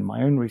interested in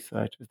my own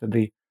research, is that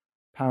the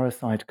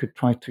parasite could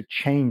try to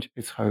change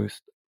its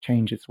host,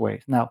 change its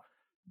ways. Now,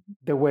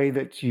 the way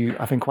that you,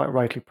 I think, quite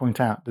rightly point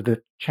out that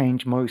the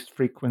change most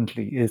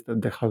frequently is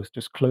that the host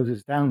just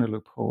closes down a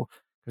loophole,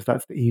 because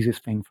that's the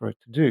easiest thing for it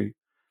to do.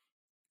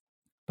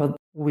 But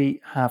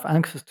we have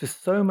access to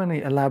so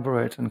many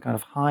elaborate and kind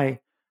of high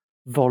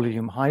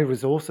volume, high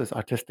resources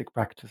artistic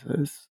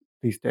practices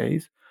these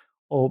days,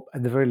 or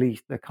at the very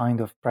least, the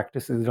kind of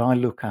practices that I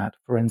look at,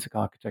 forensic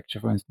architecture,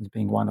 for instance,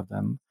 being one of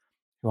them,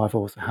 who I've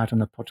also had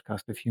on a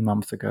podcast a few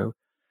months ago.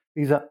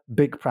 These are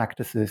big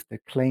practices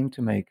that claim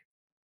to make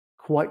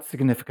quite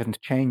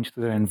significant change to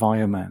their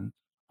environment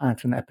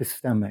at an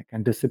epistemic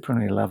and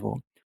disciplinary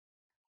level.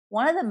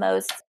 One of the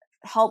most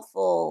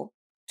helpful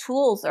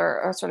tools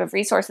or sort of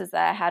resources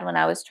that I had when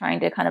I was trying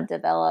to kind of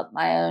develop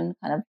my own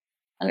kind of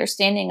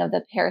understanding of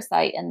the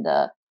parasite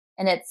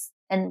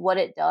and what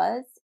it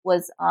does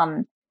was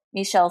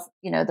Michel,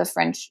 the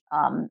French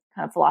kind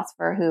of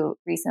philosopher who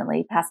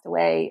recently passed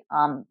away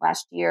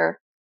last year.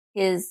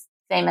 His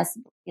famous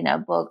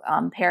book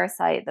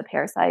Parasite, The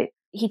Parasite.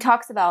 He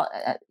talks about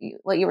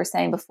what you were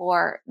saying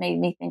before made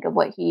me think of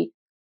what he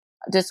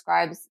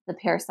describes the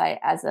parasite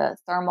as a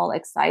thermal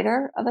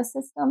exciter of a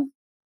system.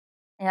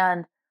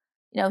 And,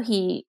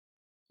 he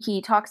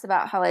talks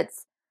about how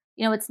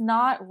it's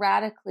not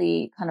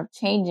radically kind of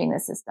changing the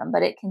system,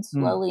 but it can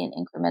slowly and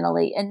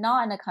incrementally, and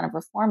not in a kind of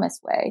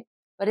reformist way,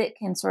 but it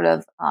can sort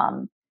of,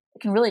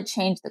 it can really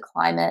change the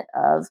climate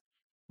of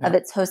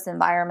its host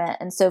environment.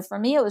 And so for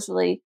me, it was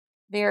really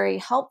very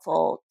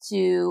helpful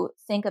to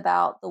think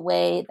about the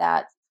way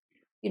that,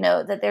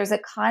 that there's a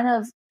kind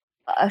of,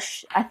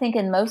 I think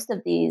in most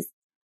of these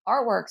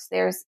artworks,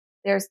 there's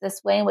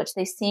this way in which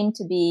they seem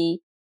to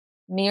be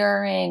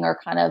mirroring or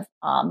kind of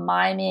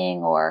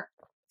miming or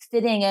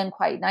fitting in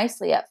quite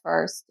nicely at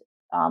first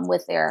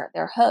with their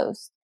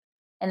host.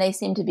 And they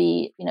seem to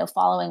be,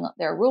 following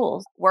their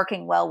rules,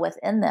 working well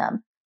within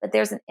them. But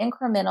there's an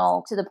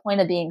incremental, to the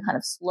point of being kind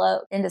of slow,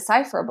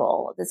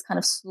 indecipherable, this kind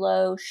of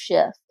slow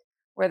shift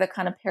where the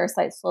kind of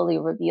parasite slowly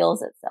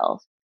reveals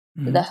itself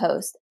to the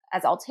host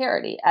as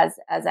alterity, as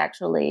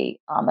actually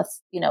a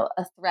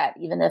threat,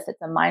 even if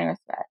it's a minor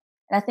threat.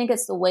 And I think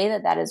it's the way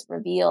that is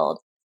revealed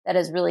that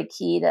is really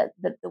key to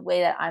the way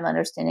that I'm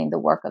understanding the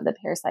work of the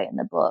parasite in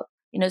the book.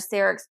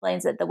 Sarah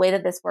explains that the way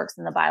that this works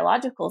in the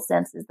biological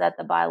sense is that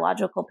the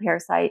biological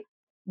parasite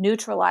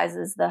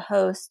neutralizes the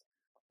host,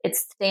 its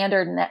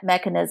standard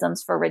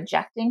mechanisms for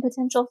rejecting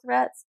potential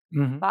threats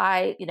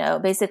by,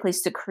 basically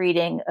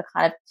secreting a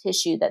kind of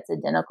tissue that's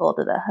identical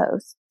to the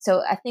host.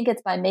 So I think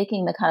it's by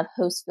making the kind of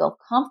host feel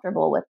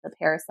comfortable with the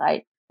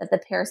parasite that the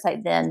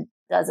parasite then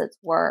does its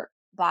work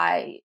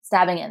by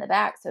stabbing it in the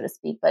back, so to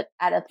speak, but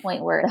at a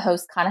point where the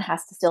host kind of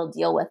has to still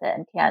deal with it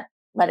and can't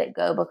let it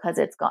go because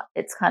it's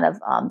kind of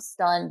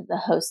stunned the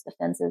host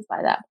defenses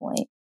by that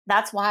point.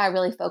 That's why I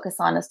really focus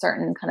on a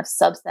certain kind of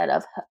subset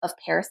of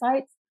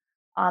parasites.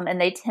 And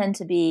they tend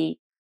to be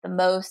the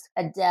most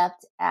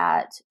adept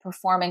at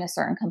performing a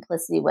certain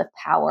complicity with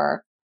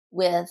power,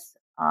 with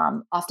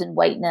often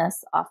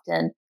whiteness,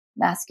 often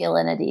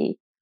masculinity.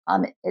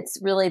 It's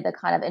really the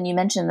kind of, and you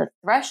mentioned the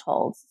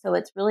thresholds. So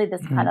it's really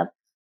this kind of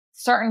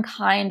certain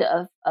kind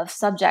of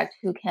subject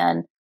who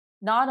can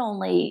not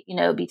only,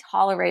 be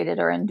tolerated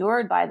or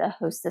endured by the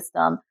host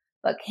system,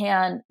 but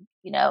can,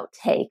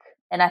 take.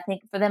 And I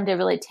think for them to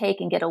really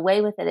take and get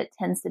away with it, it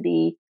tends to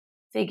be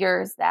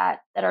figures that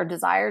are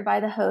desired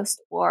by the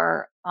host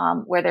or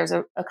where there's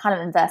a kind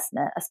of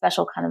investment, a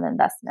special kind of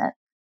investment.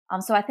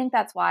 So I think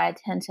that's why I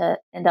tend to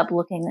end up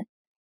looking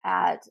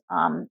at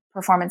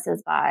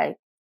performances by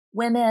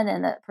women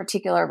in the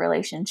particular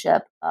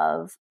relationship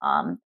of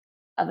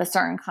a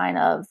certain kind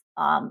of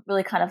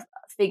really kind of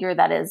figure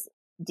that is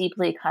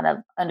deeply kind of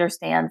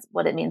understands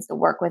what it means to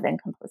work within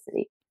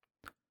complicity.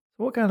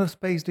 What kind of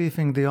space do you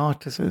think the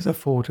artist is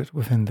afforded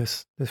within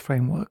this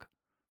framework?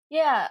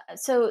 Yeah.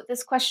 So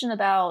this question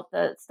about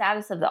the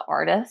status of the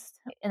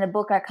artist, in the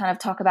book, I kind of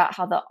talk about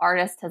how the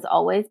artist has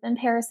always been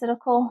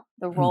parasitical.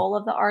 The role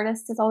of the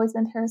artist has always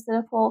been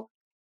parasitical.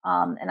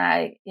 And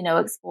I,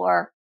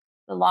 explore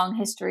the long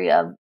history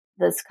of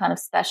this kind of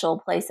special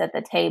place at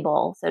the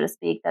table, so to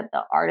speak, that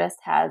the artist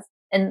has,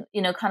 and,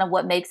 kind of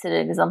what makes it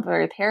an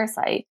exemplary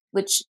parasite,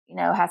 which,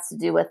 has to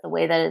do with the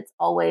way that it's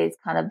always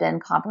kind of been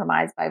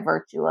compromised by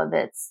virtue of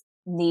its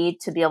need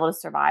to be able to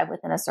survive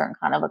within a certain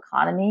kind of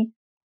economy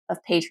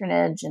of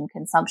patronage and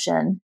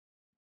consumption.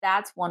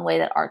 That's one way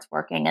that art's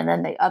working. And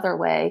then the other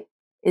way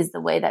is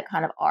the way that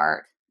kind of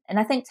art, and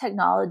I think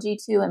technology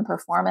too, and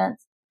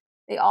performance,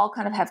 they all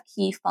kind of have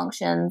key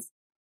functions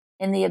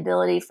in the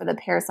ability for the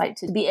parasite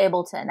to be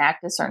able to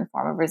enact a certain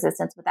form of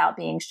resistance without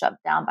being shut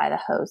down by the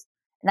host.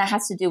 And that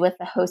has to do with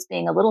the host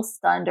being a little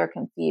stunned or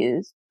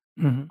confused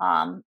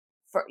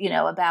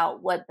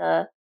about what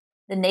the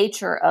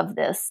nature of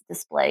this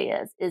display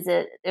is.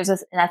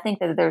 And I think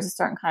that there's a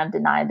certain kind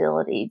of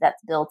deniability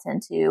that's built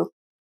into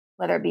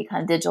whether it be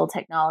kind of digital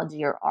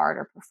technology or art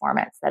or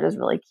performance, that is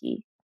really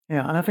key.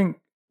 Yeah, and I think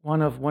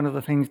one of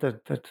the things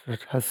that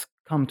has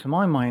come to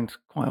my mind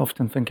quite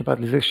often thinking about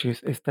these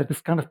issues is that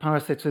this kind of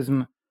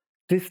parasitism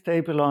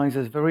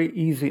destabilizes very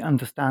easy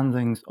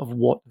understandings of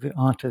what the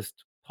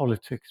artist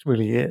politics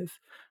really is.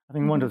 I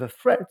think one of the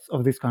threats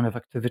of these kind of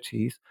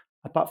activities,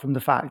 apart from the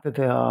fact that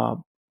they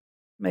are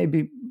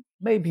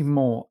maybe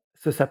more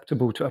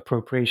susceptible to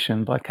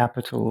appropriation by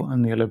capital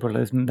and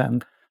neoliberalism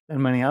than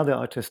many other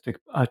artistic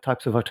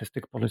types of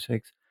artistic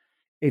politics,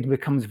 it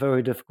becomes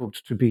very difficult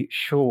to be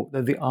sure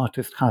that the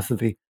artist has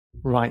the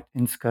right,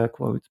 in scare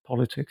quotes,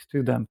 politics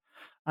to them.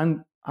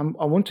 And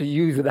I want to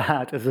use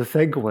that as a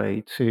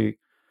segue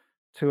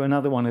to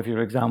another one of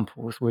your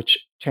examples, which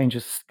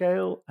changes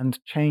scale and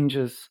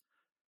changes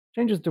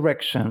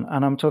direction.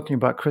 And I'm talking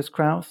about Chris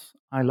Kraus,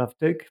 I Love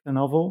Dick, the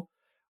novel,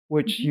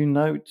 which you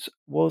note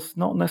was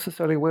not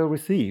necessarily well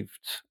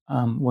received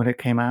when it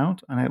came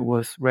out, and it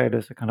was read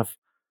as a kind of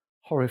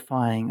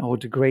horrifying or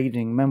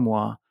degrading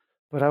memoir.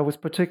 But I was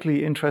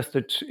particularly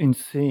interested in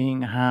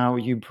seeing how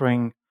you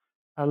bring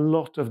a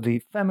lot of the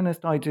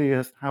feminist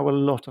ideas, how a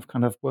lot of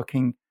kind of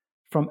working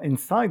from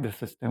inside the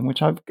system,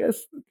 which I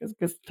guess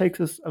takes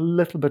us a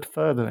little bit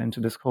further into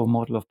this whole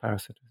model of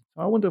parasitism.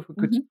 So I wonder if we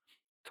could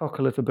talk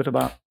a little bit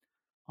about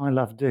I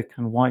Love Dick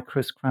and why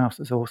Chris Kraus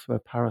is also a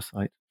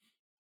parasite.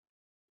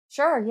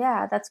 Sure,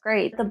 yeah, that's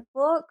great. The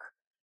book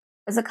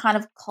is a kind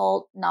of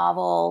cult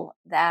novel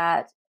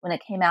that when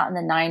it came out in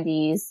the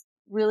 90s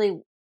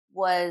really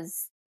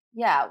was,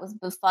 it was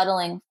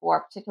befuddling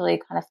for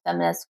particularly kind of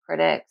feminist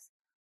critics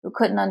who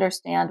couldn't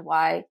understand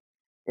why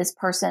this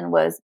person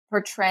was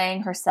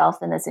portraying herself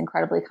in this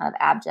incredibly kind of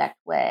abject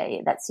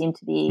way that seemed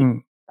to be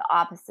the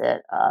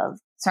opposite of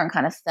certain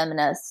kind of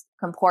feminist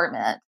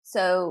comportment.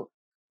 So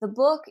the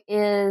book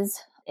is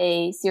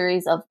a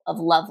series of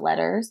love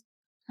letters,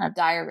 kind of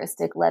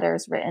diaristic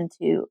letters written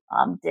to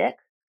Dick,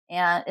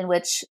 and in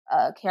which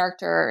a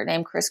character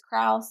named Chris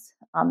Kraus,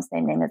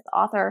 same name as the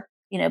author,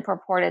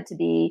 purported to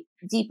be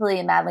deeply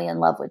and madly in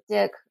love with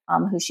Dick,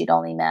 who she'd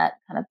only met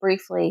kind of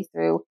briefly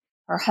through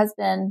her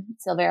husband,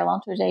 Sylvain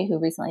Lantourget, who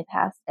recently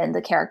passed. And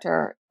the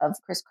character of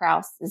Chris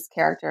Kraus's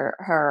character,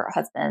 her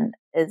husband,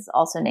 is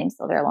also named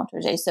Sylvain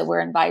Lantourget. So we're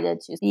invited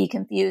to be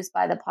confused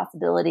by the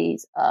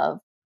possibilities of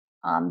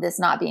this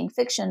not being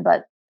fiction,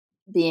 but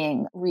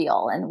being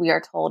real. And we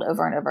are told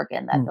over and over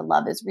again that the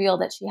love is real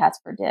that she has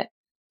for Dick.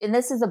 And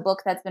this is a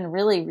book that's been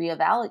really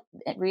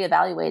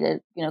reevaluated,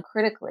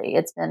 critically.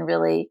 It's been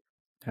really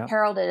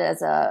heralded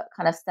as a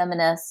kind of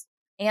feminist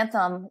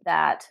anthem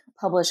that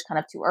published kind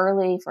of too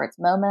early for its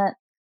moment,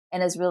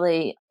 and is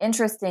really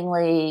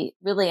interestingly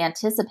really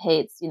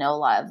anticipates, a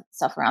lot of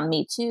stuff around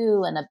Me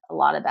Too and a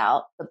lot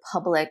about the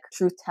public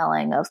truth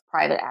telling of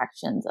private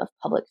actions of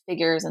public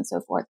figures and so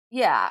forth.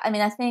 Yeah, I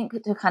mean, I think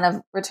to kind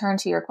of return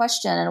to your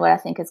question, and what I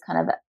think is kind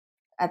of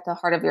at the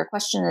heart of your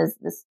question is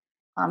this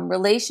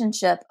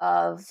relationship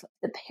of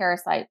the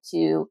parasite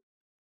to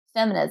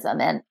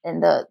feminism and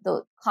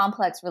the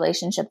complex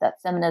relationship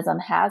that feminism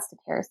has to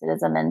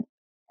parasitism. And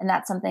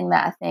that's something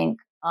that I think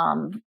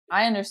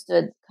I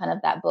understood kind of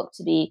that book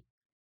to be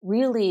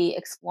really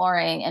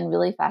exploring in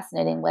really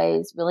fascinating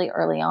ways really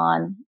early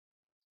on.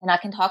 And I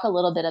can talk a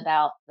little bit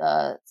about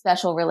the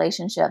special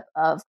relationship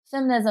of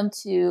feminism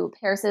to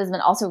parasitism,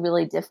 and also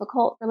really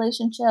difficult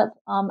relationship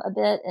a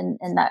bit.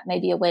 And that may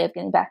be a way of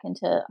getting back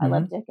into I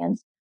Love Dick and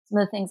some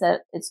of the things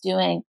that it's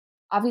doing.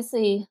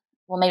 Obviously,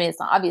 well, maybe it's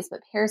not obvious, but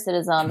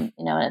parasitism,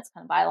 in its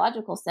kind of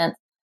biological sense,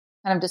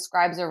 kind of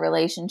describes a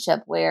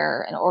relationship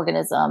where an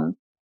organism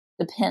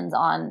depends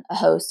on a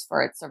host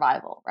for its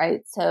survival,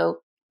 right?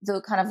 So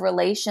the kind of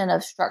relation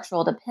of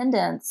structural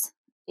dependence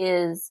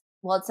is,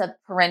 well, it's a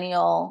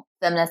perennial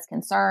feminist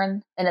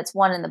concern. And it's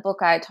one in the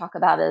book I talk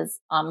about as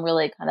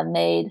really kind of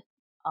made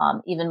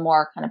even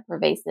more kind of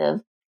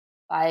pervasive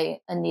by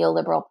a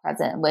neoliberal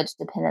present in which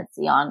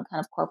dependency on kind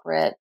of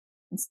corporate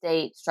and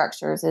state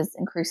structures is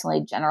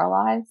increasingly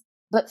generalized.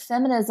 But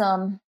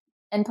feminism,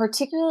 and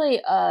particularly,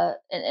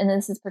 and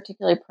this is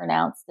particularly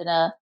pronounced in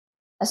a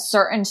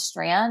certain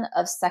strand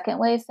of second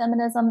wave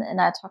feminism,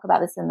 and I talk about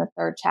this in the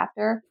third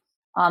chapter,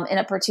 in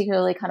a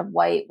particularly kind of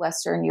white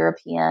Western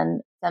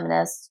European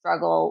feminist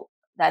struggle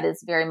that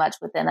is very much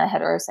within a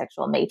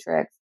heterosexual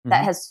matrix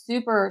that has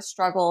super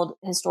struggled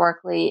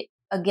historically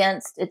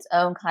against its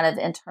own kind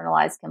of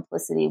internalized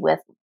complicity with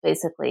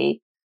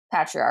basically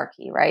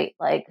patriarchy, right?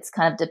 Like it's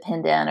kind of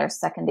dependent or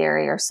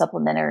secondary or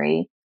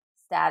supplementary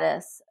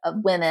status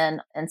of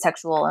women and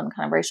sexual and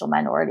kind of racial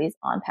minorities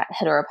on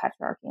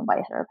heteropatriarchy and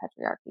white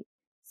heteropatriarchy.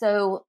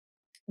 So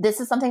this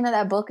is something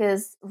that book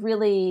is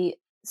really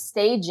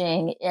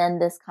staging in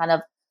this kind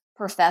of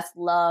professed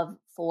love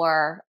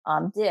for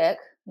Dick,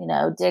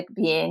 Dick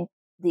being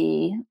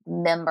the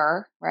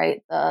member,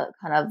 right? The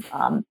kind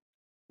of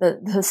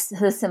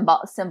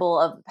the symbol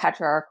of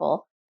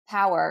patriarchal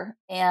power.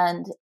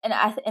 And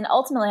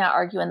ultimately I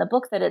argue in the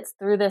book that it's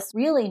through this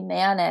really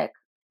manic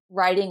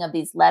writing of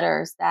these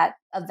letters that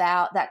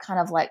that kind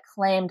of like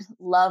claimed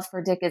love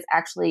for Dick is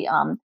actually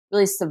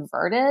really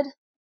subverted.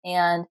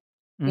 And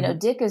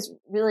Dick is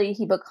really,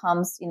 he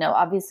becomes,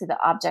 obviously the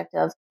object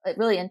of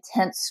really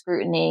intense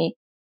scrutiny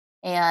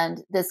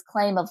and this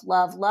claim of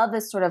love. Love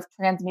is sort of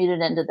transmuted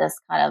into this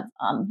kind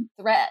of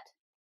threat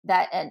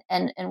that,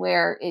 and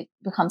where it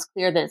becomes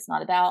clear that it's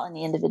not about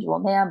any individual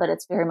man, but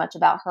it's very much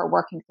about her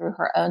working through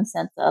her own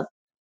sense of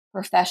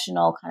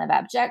professional kind of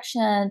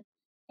abjection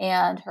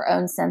and her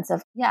own sense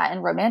of,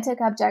 and romantic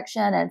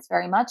abjection. And it's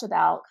very much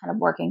about kind of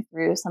working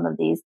through some of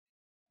these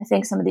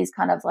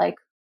kind of like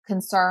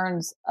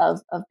concerns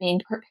of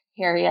being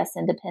precarious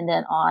and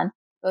dependent on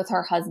both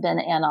her husband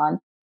and on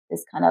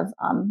this kind of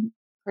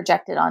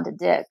projected onto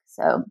Dick.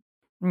 So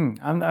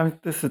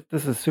this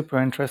is super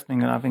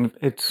interesting, and I think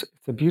it's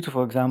a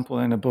beautiful example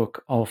in a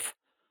book of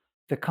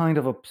the kind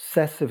of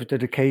obsessive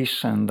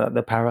dedication that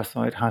the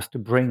parasite has to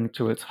bring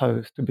to its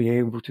host to be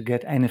able to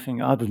get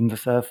anything other than the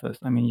surface.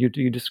 I mean, you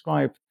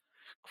describe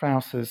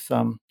Krause's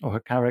or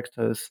her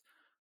character's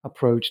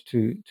approach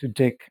to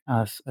Dick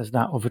as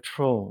that of a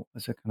troll,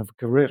 as a kind of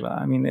gorilla.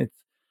 I mean,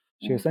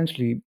 she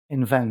essentially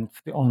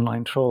invents the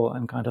online troll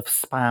and kind of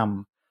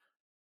spam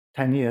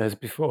 10 years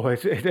before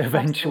it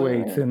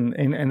eventuates in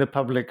the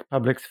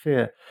public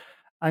sphere.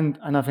 And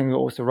I think you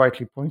also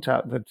rightly point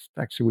out that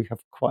actually we have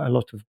quite a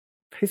lot of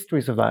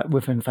histories of that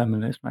within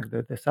feminism, like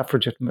the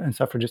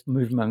suffragist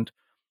movement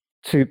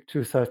to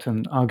a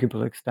certain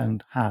arguable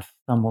extent has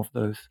some of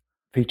those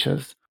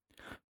features.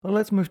 But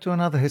let's move to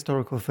another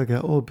historical figure,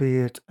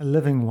 albeit a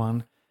living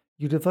one.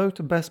 You devote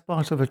the best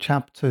part of a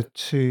chapter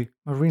to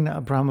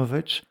Marina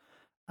Abramović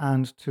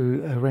and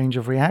to a range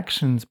of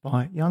reactions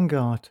by younger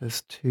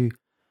artists to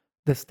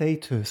the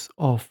status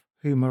of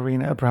who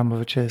Marina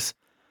Abramović is.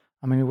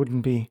 I mean, it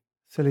wouldn't be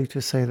silly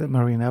to say that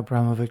Marina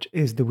Abramović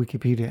is the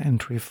Wikipedia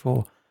entry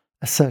for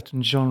a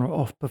certain genre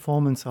of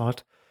performance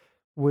art,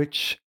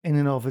 which in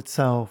and of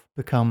itself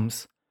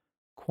becomes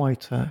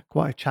quite a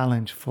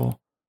challenge for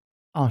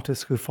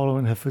artists who follow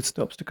in her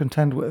footsteps to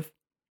contend with.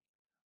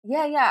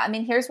 Yeah. I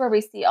mean, here's where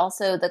we see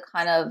also the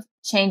kind of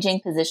changing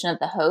position of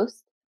the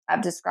host.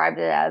 I've described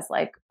it as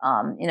like,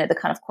 the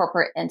kind of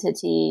corporate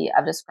entity.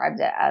 I've described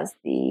it as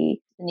the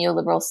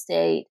neoliberal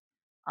state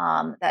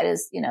that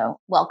is,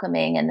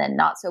 welcoming and then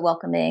not so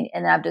welcoming.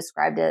 And then I've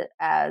described it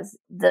as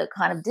the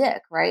kind of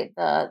Dick, right?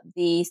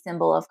 The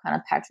symbol of kind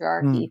of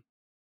patriarchy.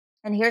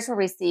 And here's where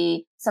we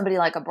see somebody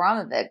like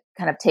Abramović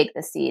kind of take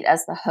the seat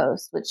as the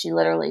host, which she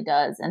literally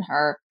does in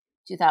her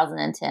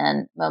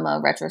 2010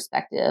 MoMA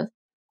retrospective.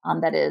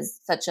 That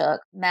is such a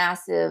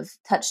massive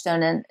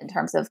touchstone in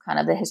terms of kind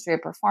of the history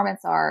of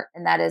performance art.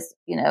 And that is,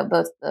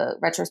 both the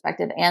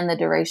retrospective and the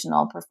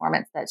durational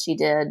performance that she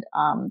did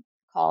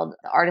called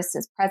The Artist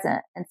is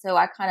Present. And so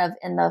I kind of,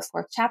 in the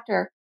fourth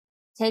chapter,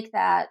 take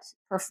that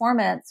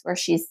performance where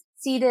she's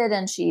seated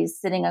and she's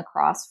sitting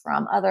across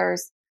from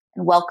others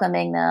and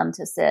welcoming them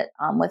to sit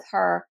with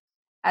her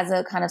as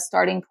a kind of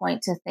starting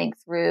point to think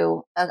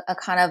through a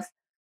kind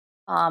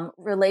of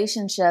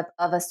relationship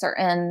of a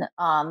certain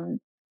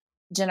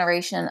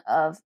generation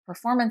of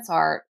performance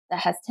art that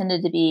has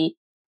tended to be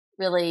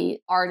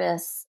really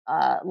artists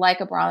like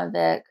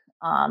Abramović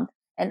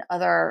and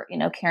other,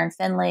 Karen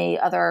Finley,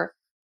 other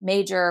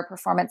major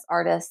performance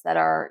artists that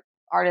are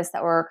artists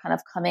that were kind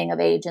of coming of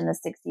age in the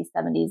 60s,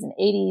 70s, and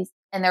 80s,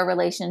 and their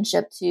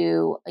relationship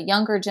to a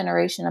younger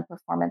generation of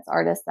performance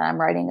artists that I'm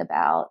writing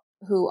about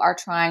who are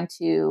trying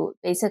to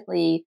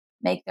basically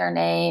make their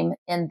name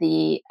in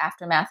the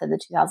aftermath of the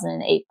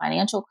 2008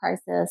 financial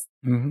crisis.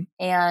 Mm-hmm.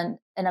 And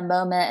in a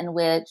moment in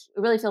which it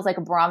really feels like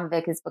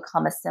Abramović has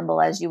become a symbol,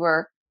 as you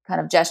were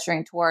kind of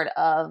gesturing toward,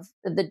 of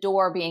the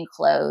door being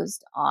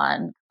closed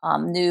on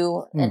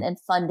new and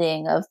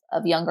funding of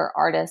younger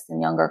artists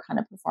and younger kind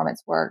of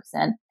performance works,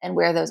 and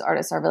where those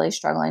artists are really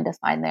struggling to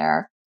find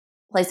their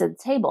place at the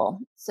table.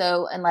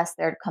 So unless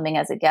they're coming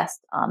as a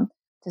guest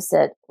to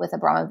sit with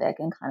Abramović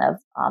and kind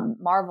of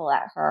marvel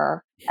at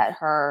her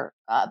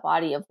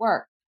body of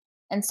work.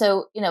 And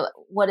so,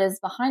 what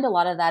is behind a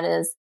lot of that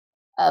is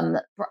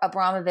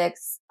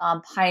Abramović's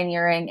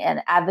pioneering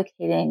and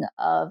advocating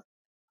of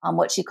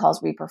what she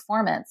calls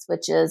reperformance,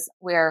 which is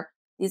where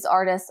these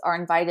artists are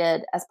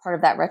invited as part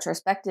of that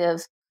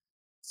retrospective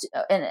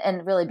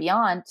and really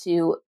beyond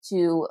to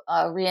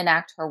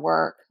reenact her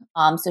work.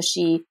 So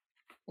she,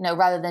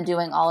 rather than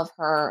doing all of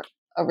her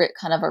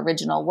kind of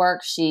original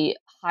work, she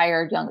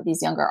hired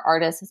these younger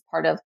artists as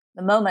part of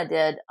the MoMA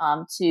did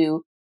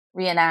to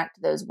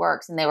reenact those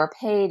works, and they were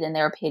paid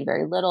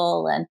very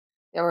little, and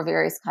there were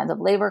various kinds of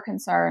labor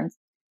concerns.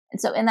 And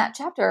so in that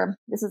chapter,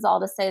 this is all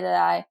to say that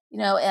I,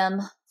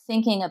 am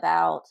thinking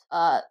about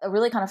a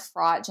really kind of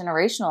fraught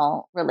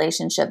generational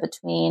relationship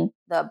between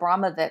the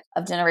Abramović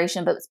of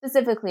generation, but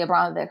specifically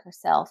Abramović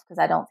herself, because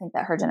I don't think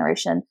that her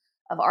generation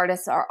of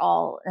artists are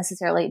all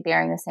necessarily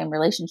bearing the same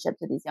relationship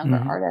to these younger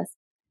artists.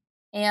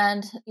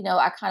 And,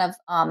 I kind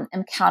of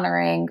am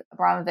countering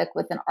Abramović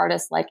with an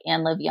artist like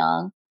Anne Liv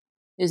Young,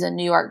 who's a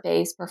New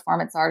York-based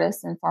performance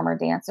artist and former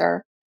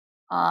dancer,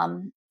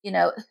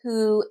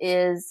 who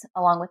is,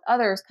 along with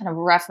others, kind of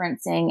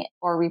referencing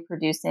or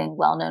reproducing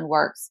well-known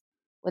works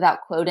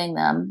without quoting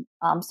them.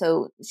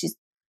 So she's,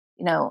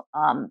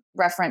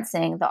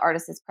 referencing the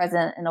artist is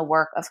present in a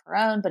work of her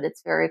own, but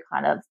it's very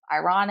kind of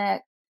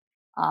ironic.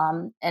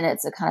 And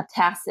it's a kind of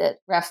tacit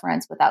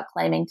reference without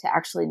claiming to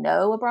actually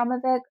know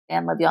Abramovic.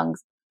 Anne Liv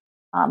Young's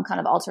kind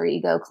of alter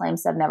ego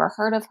claims to have never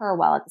heard of her,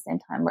 while at the same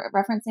time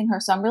referencing her.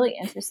 So I'm really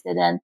interested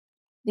in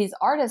these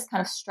artists'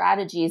 kind of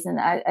strategies, and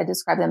I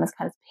describe them as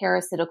kind of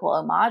parasitical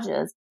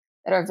homages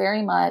that are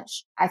very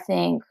much, I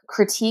think,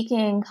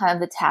 critiquing kind of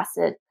the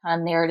tacit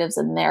kind of narratives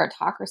of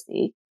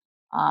meritocracy.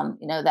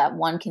 That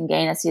one can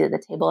gain a seat at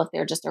the table if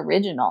they're just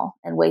original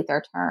and wait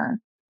their turn.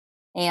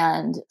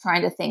 And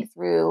trying to think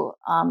through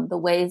the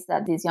ways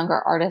that these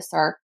younger artists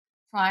are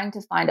trying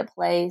to find a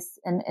place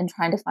and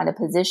trying to find a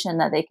position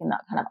that they can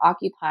kind of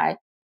occupy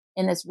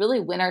in this really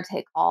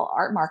winner-take-all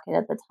art market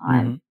at the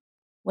time,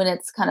 when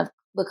it's kind of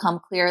become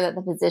clear that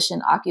the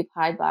position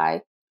occupied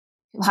by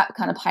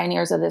kind of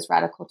pioneers of this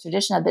radical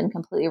tradition have been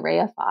completely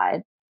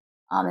reified,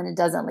 and it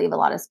doesn't leave a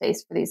lot of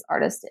space for these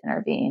artists to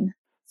intervene.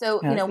 So,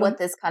 what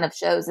this kind of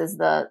shows is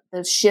the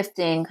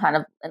shifting kind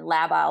of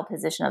labile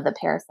position of the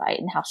parasite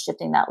and how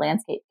shifting that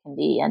landscape can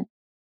be. And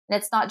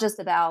it's not just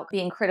about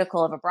being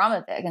critical of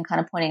Abramovic and kind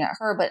of pointing at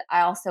her, but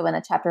I also in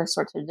the chapter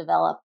sort of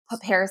develop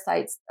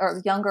parasites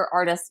or younger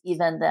artists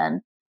even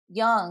than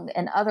Young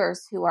and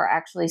others who are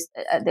actually,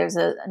 there's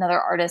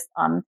another artist,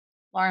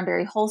 Lauren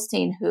Barry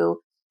Holstein, who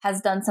has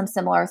done some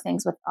similar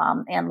things with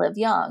Anne Liv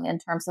Young in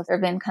terms of there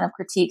have been kind of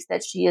critiques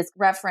that she is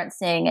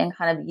referencing and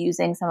kind of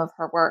using some of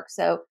her work.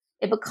 So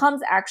it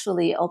becomes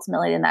actually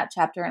ultimately in that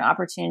chapter an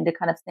opportunity to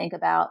kind of think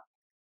about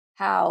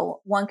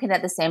how one can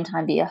at the same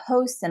time be a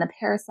host and a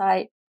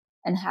parasite,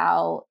 and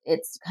how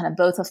it's kind of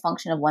both a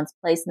function of one's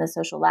place in the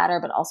social ladder,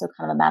 but also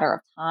kind of a matter of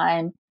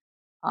time,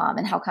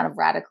 and how kind of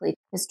radically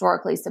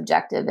historically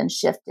subjective and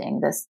shifting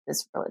this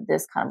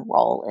kind of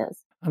role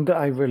is. And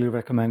I really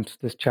recommend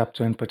this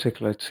chapter in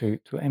particular to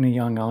any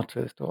young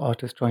artist or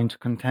artist trying to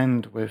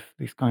contend with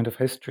these kind of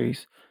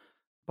histories,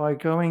 by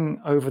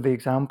going over the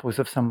examples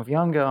of some of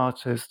younger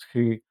artists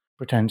who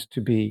pretend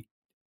to be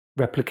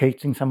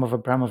replicating some of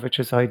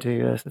Abramovich's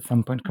ideas, at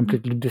some point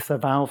completely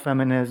disavow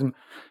feminism,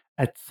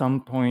 at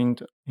some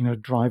point,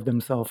 drive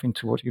themselves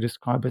into what you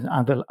describe as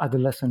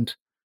adolescent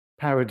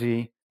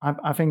parody.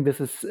 I think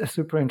this is a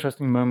super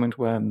interesting moment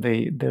where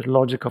the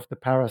logic of the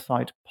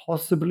parasite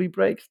possibly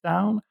breaks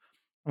down.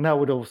 And I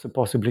would also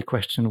possibly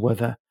question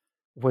whether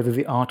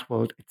the art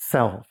world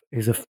itself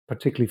is a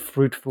particularly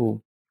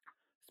fruitful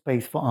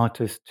space for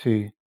artists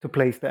to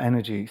place their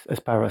energies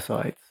as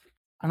parasites.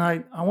 And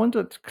I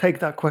wanted to take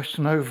that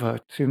question over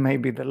to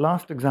maybe the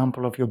last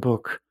example of your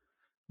book,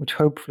 which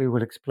hopefully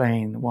will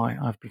explain why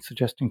I've been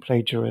suggesting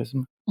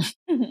plagiarism.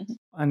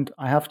 And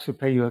I have to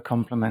pay you a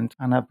compliment,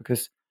 Anna,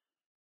 because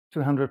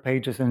 200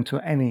 pages into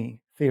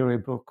any theory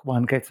book,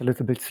 one gets a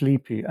little bit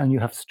sleepy, and you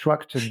have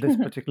structured this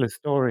particular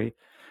story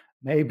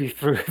maybe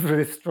through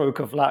this stroke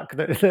of luck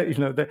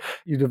that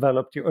you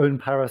developed your own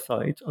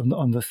parasite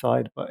on the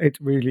side, but it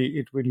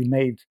really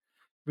made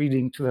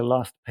reading to the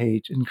last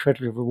page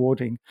incredibly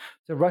rewarding.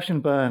 So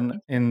Russian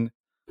Byrne in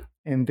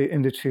the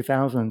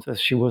 2000s,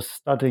 as she was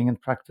studying and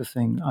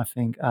practicing, I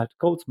think at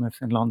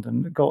Goldsmiths in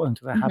London, got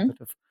into the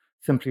habit of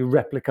simply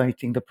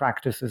replicating the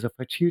practices of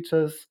her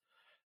tutors.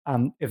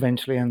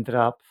 Eventually ended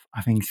up,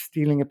 I think,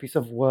 stealing a piece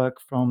of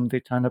work from the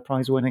Turner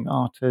Prize-winning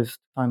artist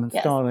Simon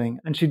Starling,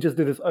 and she just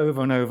did this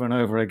over and over and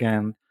over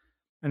again.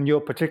 And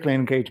your particular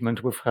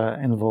engagement with her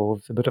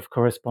involves a bit of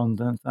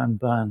correspondence and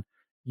Byrne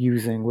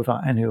using,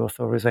 without any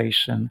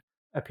authorization,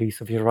 a piece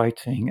of your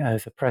writing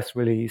as a press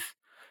release.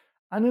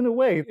 And in a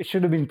way, it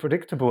should have been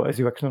predictable, as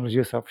you acknowledge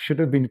yourself, should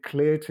have been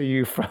clear to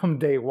you from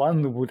day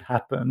one what would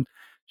happen.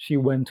 She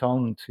went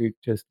on to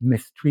just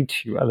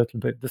mistreat you a little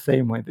bit the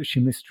same way that she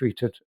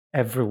mistreated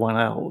everyone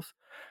else.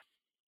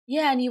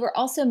 Yeah, and you were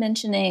also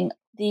mentioning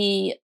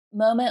the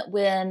moment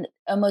when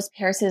almost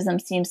parasitism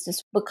seems to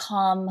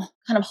become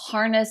kind of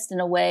harnessed in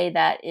a way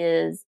that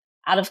is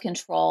out of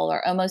control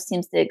or almost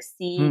seems to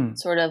exceed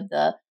sort of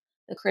the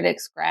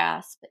critic's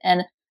grasp.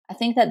 And I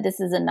think that this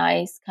is a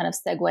nice kind of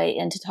segue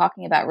into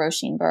talking about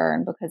Roisin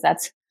Byrne, because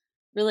that's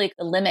really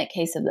the limit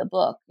case of the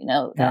book,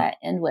 that I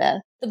end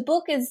with. The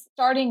book is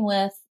starting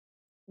with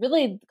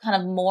really kind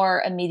of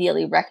more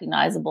immediately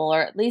recognizable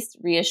or at least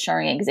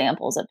reassuring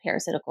examples of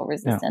parasitical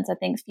resistance. I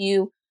think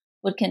few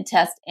would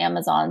contest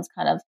Amazon's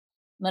kind of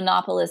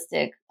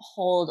monopolistic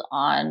hold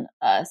on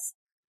us.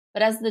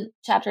 But as the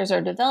chapters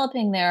are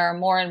developing, there are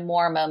more and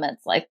more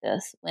moments like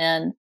this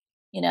when,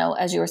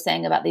 as you were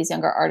saying about these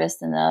younger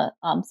artists in the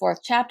fourth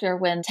chapter,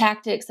 when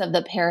tactics of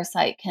the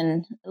parasite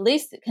can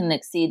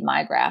exceed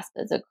my grasp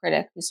as a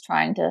critic who's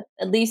trying to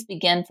at least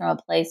begin from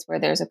a place where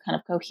there's a kind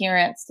of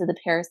coherence to the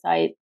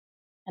parasite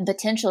and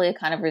potentially a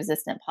kind of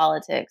resistant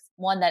politics,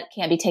 one that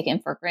can't be taken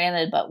for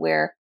granted, but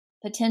where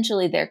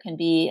potentially there can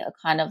be a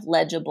kind of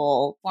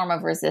legible form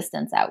of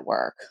resistance at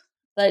work.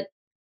 But,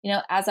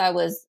 as I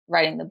was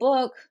writing the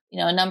book,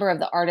 a number of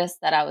the artists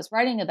that I was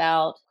writing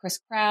about, Chris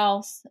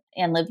Kraus,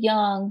 Anne Liv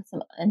Young,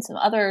 some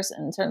others,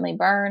 and certainly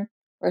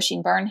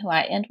Roisin Byrne, who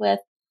I end with,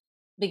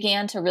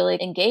 began to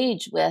really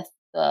engage with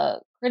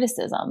the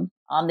criticism.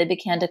 They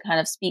began to kind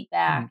of speak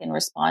back and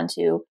respond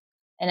to,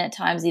 and at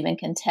times even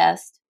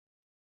contest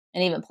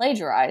and even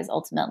plagiarize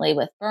ultimately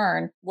with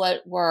Byrne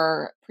what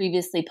were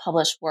previously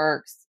published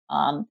works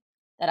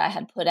that I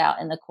had put out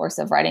in the course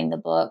of writing the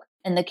book,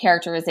 and the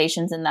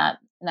characterizations in that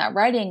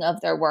writing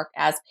of their work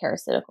as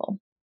parasitical.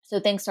 So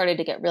things started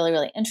to get really,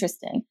 really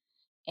interesting.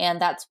 And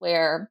that's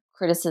where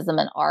criticism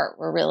and art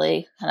were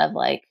really kind of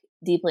like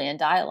deeply in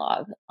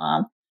dialogue.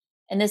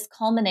 And this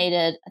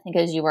culminated, I think,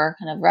 as you were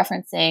kind of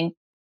referencing,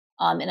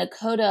 in a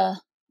coda,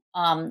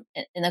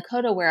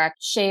 where I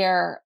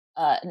share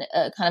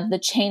kind of the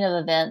chain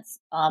of events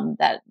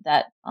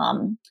that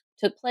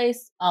took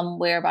place,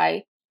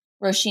 whereby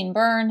Roisin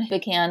Byrne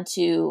began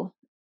to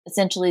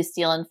essentially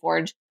steal and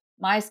forge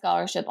my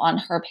scholarship on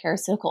her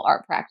parasitical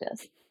art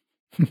practice.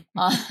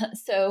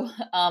 So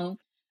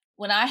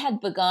when I had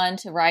begun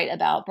to write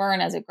about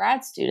Byrne as a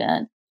grad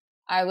student,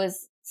 I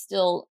was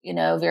still,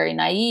 very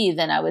naive,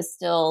 and I was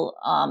still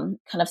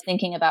kind of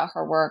thinking about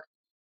her work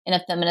in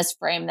a feminist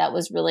frame that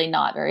was really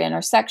not very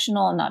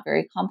intersectional and not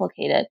very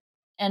complicated.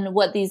 And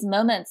what these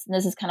moments, and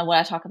this is kind of what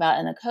I talk about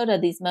in the coda,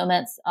 these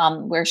moments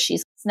where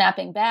she's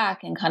snapping back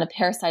and kind of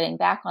parasiting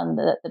back on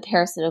the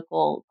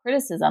parasitical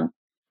criticism,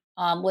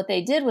 what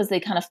they did was they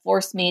kind of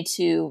forced me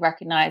to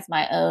recognize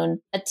my own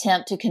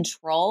attempt to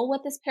control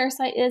what this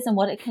parasite is and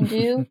what it can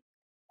do.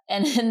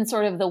 And in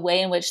sort of the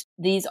way in which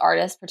these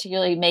artists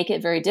particularly make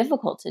it very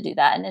difficult to do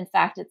that. And in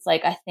fact, it's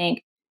like, I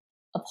think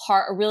a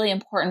really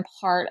important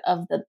part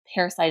of the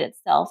parasite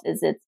itself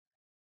is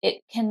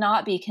it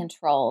cannot be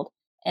controlled,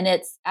 and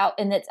its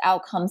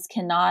outcomes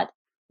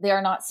they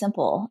are not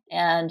simple,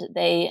 and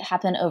they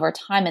happen over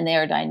time, and they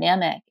are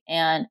dynamic,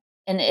 and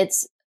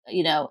it's,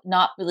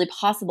 not really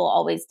possible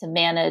always to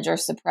manage or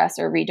suppress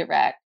or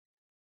redirect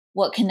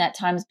what can at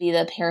times be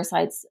the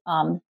parasite's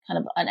kind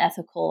of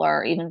unethical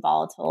or even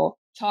volatile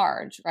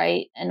charge,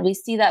 right? And we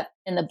see that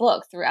in the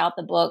book, throughout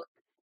the book.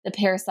 The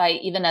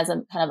parasite, even as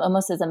a kind of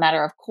almost as a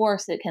matter of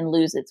course, it can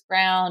lose its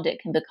ground, it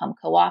can become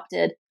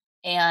co-opted,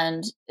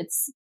 and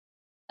it's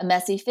a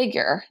messy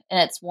figure.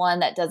 And it's one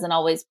that doesn't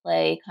always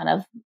play kind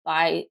of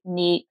by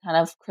neat kind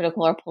of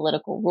critical or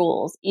political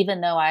rules,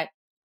 even though I,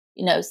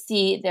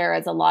 see there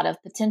is a lot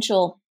of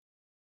potential,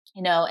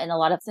 and a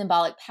lot of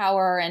symbolic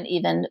power and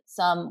even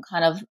some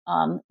kind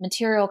of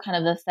material kind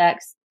of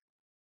effects.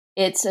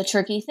 It's a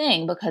tricky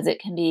thing because it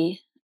can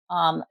be,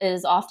 it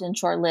is often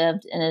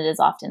short-lived, and it is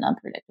often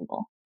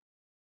unpredictable.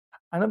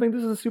 And I think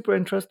this is super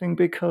interesting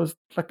because,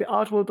 like, the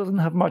art world doesn't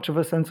have much of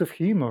a sense of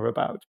humor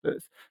about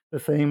this, the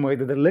same way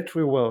that the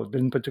literary world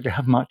didn't particularly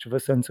have much of a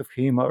sense of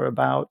humor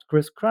about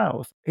Chris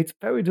Kraus. It's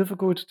very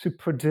difficult to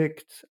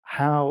predict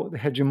how the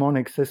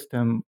hegemonic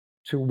system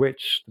to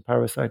which the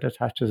parasite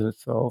attaches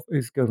itself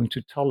is going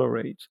to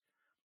tolerate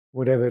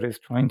whatever it is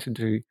trying to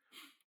do.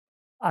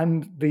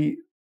 And the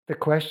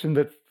question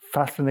that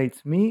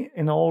fascinates me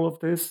in all of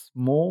this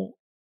more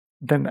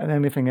than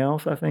anything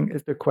else, I think,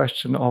 is the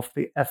question of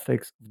the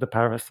ethics of the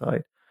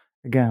parasite.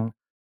 Again,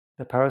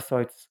 the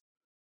parasite's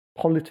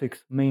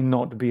politics may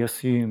not be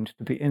assumed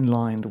to be in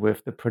line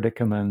with the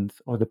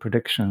predicaments or the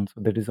predictions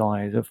or the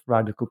desires of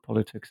radical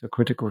politics or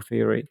critical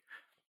theory.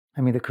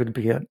 I mean, there could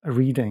be a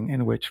reading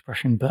in which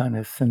Roisin Byrne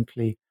is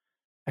simply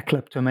a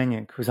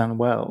kleptomaniac who's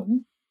unwell. Mm-hmm.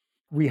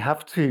 We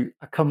have to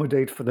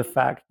accommodate for the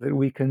fact that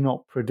we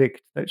cannot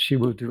predict that she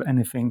will do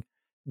anything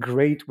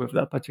great with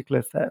that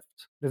particular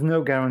theft. There's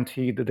no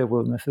guarantee that they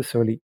will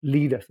necessarily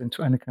lead us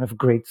into any kind of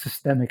great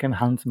systemic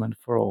enhancement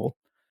for all.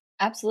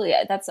 Absolutely.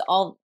 That's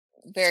all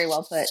very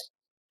well put.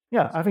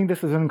 Yeah, I think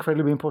this is an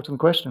incredibly important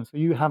question. So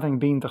you, having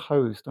been the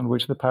host on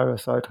which the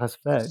parasite has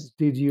fed,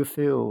 did you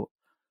feel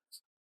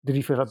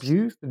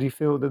abused? Did you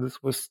feel that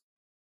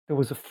there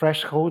was a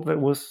threshold that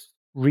was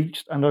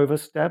reached and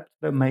overstepped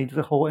that made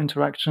the whole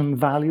interaction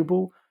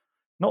valuable,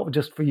 not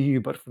just for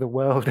you, but for the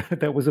world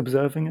that was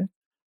observing it?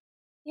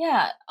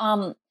 Yeah.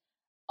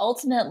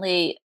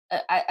 Ultimately,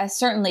 I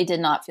certainly did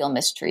not feel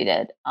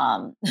mistreated.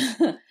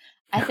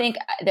 I think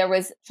there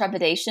was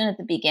trepidation at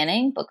the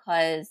beginning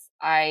because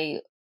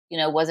I,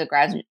 was a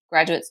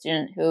graduate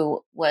student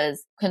who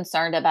was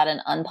concerned about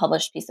an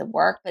unpublished piece of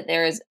work, but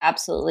there is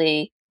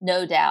absolutely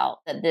no doubt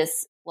that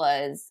this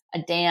was a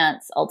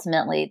dance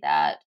ultimately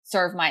that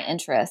served my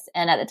interests,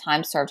 and at the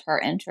time served her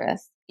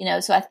interests.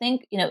 So I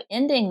think,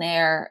 ending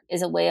there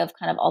is a way of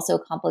kind of also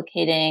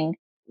complicating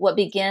what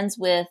begins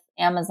with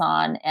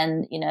Amazon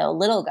and,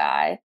 Little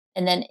Guy,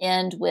 and then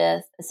end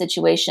with a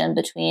situation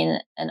between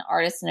an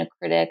artist and a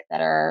critic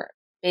that are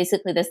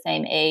basically the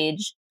same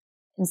age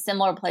in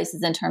similar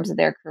places in terms of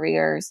their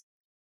careers,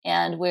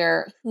 and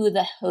where who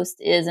the host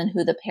is and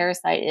who the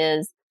parasite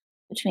is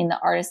between the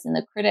artist and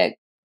the critic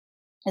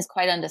is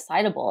quite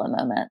undecidable in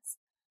moments.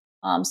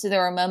 So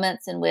there were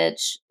moments in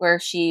where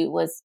she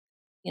was,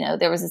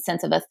 there was a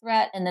sense of a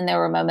threat. And then there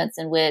were moments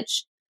in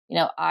which,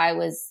 I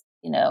was,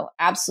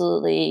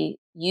 absolutely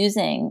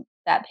using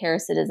that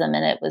parasitism,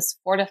 and it was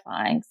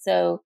fortifying.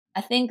 So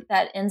I think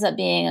that ends up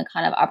being a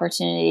kind of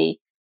opportunity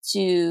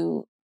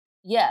to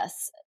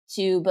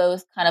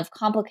both kind of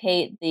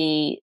complicate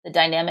the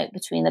dynamic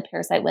between the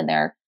parasite when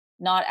they're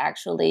not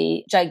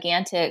actually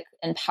gigantic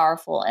and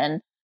powerful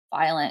and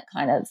violent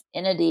kind of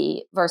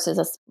entity versus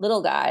a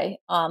little guy,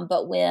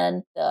 but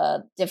when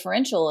the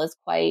differential is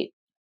quite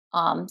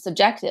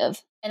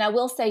subjective. And I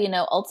will say,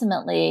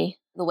 ultimately,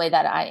 the way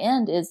that I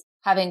end is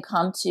having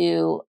come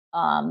to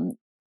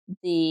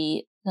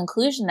the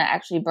conclusion that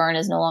actually Byrne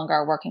is no longer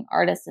a working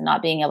artist and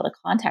not being able to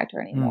contact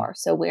her anymore.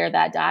 So where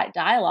that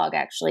dialogue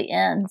actually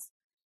ends,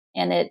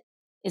 and it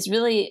is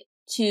really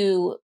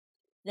to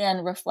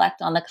then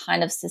reflect on the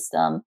kind of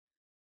system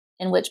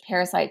in which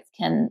parasites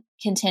can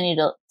continue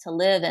to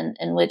live, and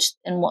in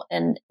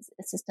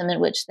a system in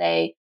which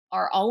they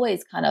are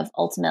always kind of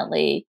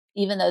ultimately,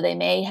 even though they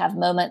may have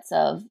moments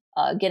of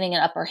getting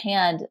an upper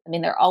hand, I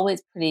mean, they're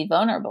always pretty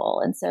vulnerable.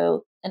 And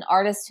so an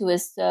artist who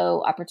is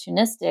so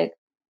opportunistic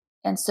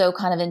and so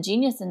kind of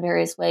ingenious in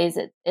various ways,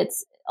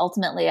 it's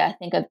ultimately, I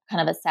think, a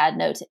kind of a sad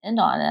note to end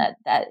on,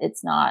 that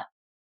it's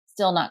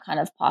still not kind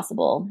of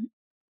possible.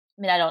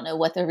 I mean, I don't know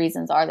what the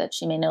reasons are that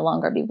she may no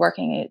longer be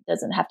working. It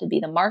doesn't have to be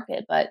the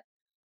market, but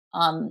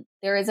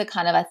there is a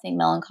kind of, I think,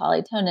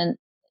 melancholy tone, and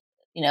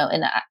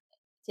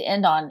to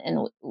end on,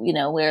 and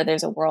where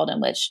there's a world in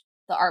which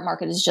the art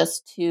market is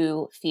just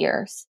too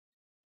fierce.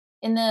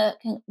 In the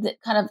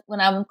kind of,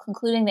 when I'm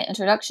concluding the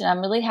introduction,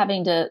 I'm really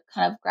having to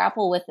kind of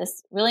grapple with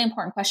this really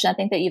important question, I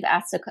think, that you've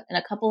asked in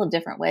a couple of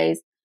different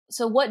ways.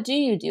 So what do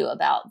you do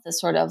about the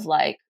sort of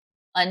like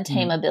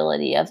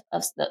untamability of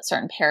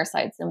certain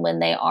parasites, and when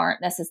they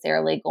aren't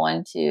necessarily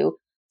going to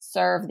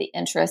serve the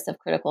interests of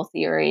critical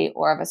theory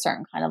or of a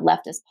certain kind of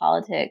leftist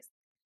politics?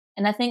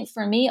 And I think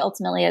for me,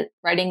 ultimately,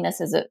 writing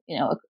this as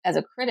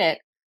a critic,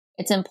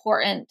 it's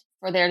important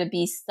for there to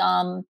be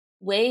some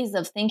ways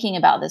of thinking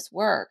about this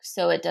work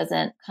so it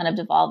doesn't kind of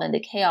devolve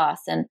into chaos.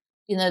 And,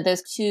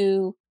 there's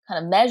two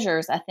kind of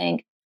measures, I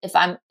think, if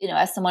I'm,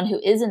 as someone who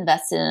is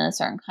invested in a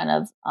certain kind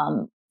of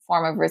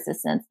form of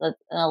resistance in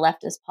a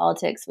leftist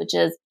politics, which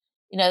is,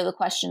 the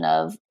question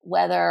of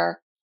whether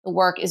the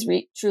work is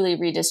truly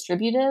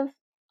redistributive,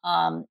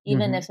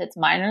 even if it's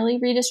minorly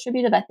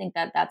redistributive. I think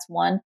that that's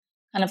one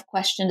kind of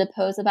question to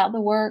pose about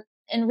the work,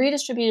 and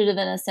redistributive in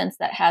a sense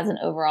that has an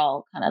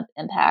overall kind of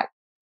impact,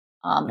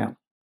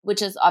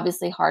 which is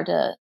obviously hard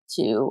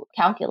to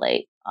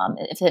calculate,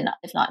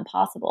 if not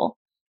impossible.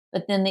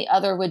 But then the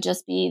other would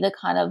just be the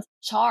kind of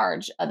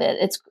charge of it.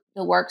 It's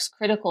the work's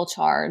critical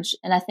charge.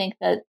 And I think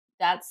that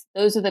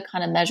those are the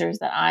kind of measures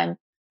that I'm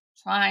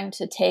trying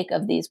to take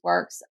of these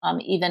works,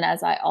 even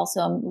as I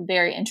also am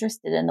very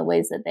interested in the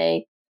ways that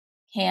they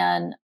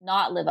can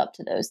not live up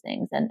to those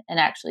things and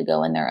actually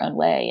go in their own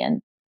way.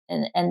 And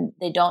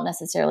they don't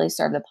necessarily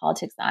serve the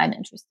politics that I'm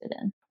interested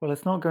in. Well,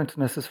 it's not going to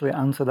necessarily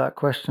answer that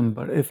question,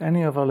 but if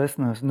any of our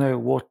listeners know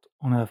what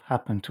on earth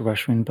happened to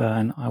Rashwin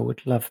Byrne, I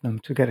would love them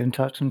to get in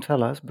touch and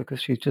tell us,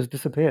 because she just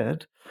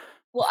disappeared.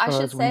 Well, I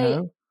should say,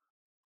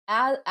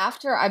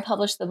 after I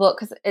published the book,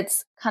 because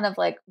it's kind of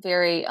like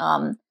very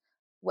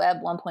Web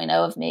 1.0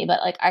 of me,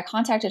 but like I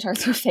contacted her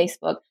through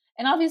Facebook,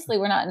 and obviously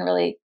we're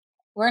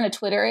in a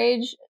Twitter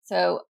age.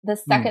 So the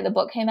second the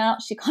book came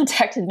out, she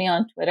contacted me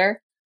on Twitter.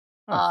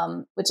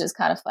 Which is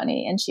kind of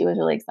funny. And she was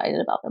really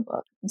excited about the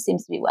book. It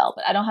seems to be well,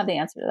 but I don't have the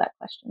answer to that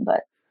question.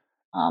 But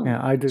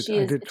I did.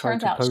 It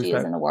turns out she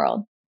is in the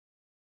world.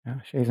 Yeah,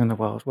 she's in the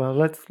world. Well,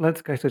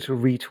 let's get her to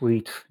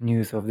retweet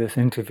news of this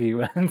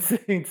interview and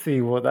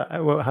see what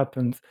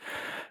happens.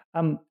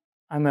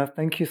 Anna,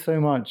 thank you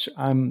so much.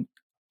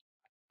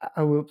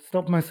 I will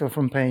stop myself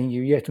from paying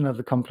you yet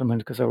another compliment,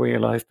 because I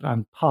realized that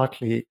I'm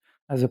partly,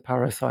 as a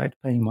parasite,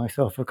 paying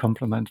myself a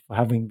compliment for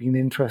having been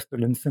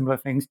interested in similar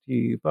things to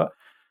you. But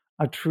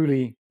I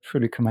truly,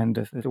 truly commend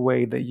this. It's a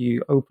way that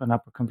you open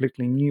up a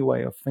completely new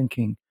way of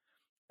thinking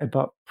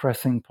about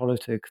pressing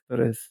politics that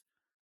is,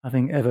 I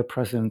think, ever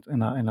present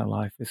in our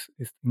life. Is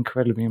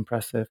incredibly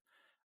impressive.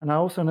 And I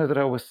also know that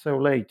I was so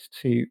late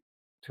to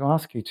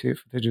ask you to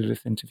do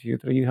this interview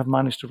that you have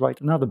managed to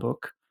write another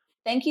book.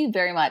 Thank you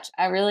very much.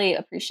 I really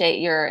appreciate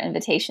your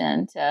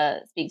invitation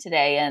to speak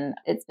today, and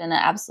it's been an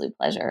absolute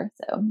pleasure.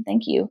 So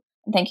thank you.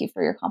 And thank you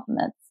for your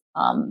compliments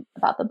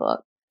about the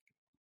book.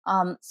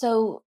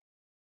 So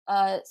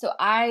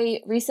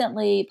I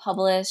recently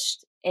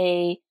published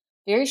a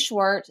very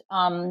short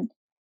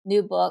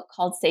new book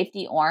called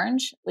Safety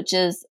Orange, which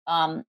is,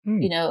 in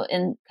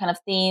kind of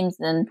themes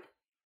and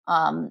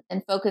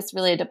focus,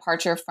 really a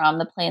departure from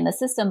The Play in the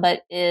System,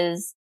 but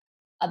is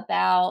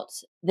about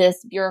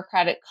this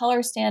bureaucratic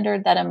color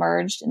standard that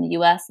emerged in the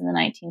US in the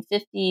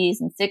 1950s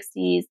and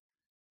 60s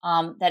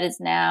that is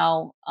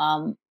now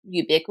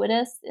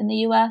ubiquitous in the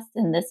US.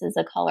 And this is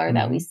a color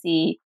that we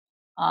see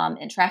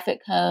in traffic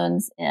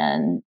cones,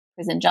 in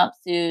prison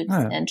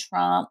jumpsuits, in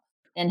Trump,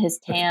 in his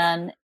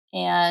tan.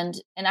 And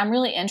I'm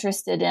really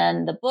interested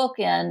in the book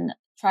and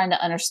trying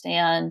to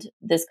understand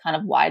this kind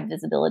of wide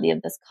visibility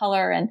of this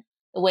color and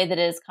the way that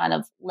it has kind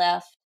of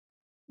left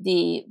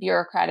the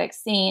bureaucratic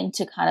scene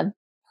to kind of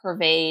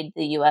pervade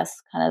the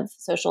US kind of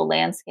social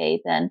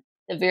landscape, and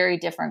the very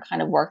different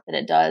kind of work that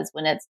it does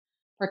when it's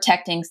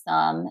protecting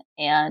some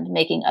and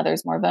making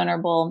others more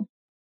vulnerable.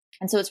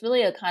 And so it's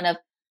really a kind of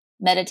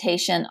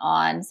meditation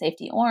on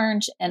Safety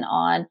Orange and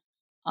on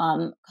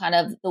kind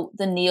of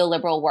the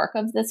neoliberal work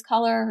of this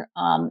color,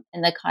 and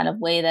the kind of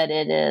way that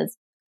it is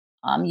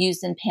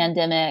used in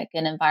pandemic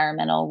and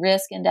environmental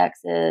risk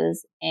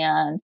indexes,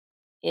 and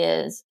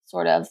is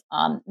sort of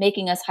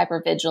making us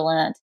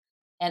hypervigilant,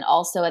 and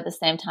also at the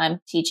same time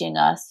teaching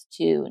us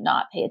to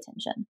not pay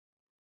attention.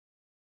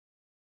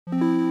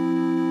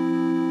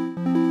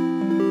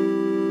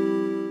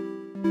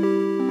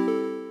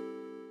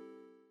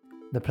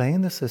 The Play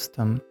in the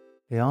System,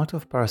 The Art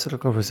of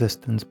Parasitical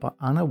Resistance by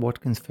Anna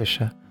Watkins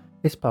Fisher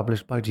is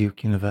published by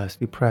Duke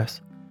University Press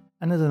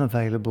and is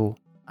available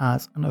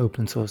as an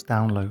open source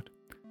download.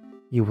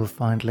 You will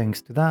find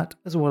links to that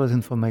as well as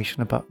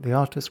information about the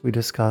artists we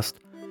discussed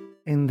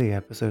in the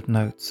episode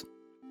notes.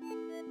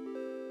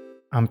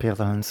 I'm Pierre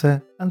Delancey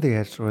and the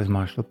editor is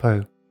Marshall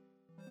Poe.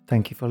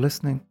 Thank you for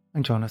listening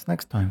and join us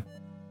next time.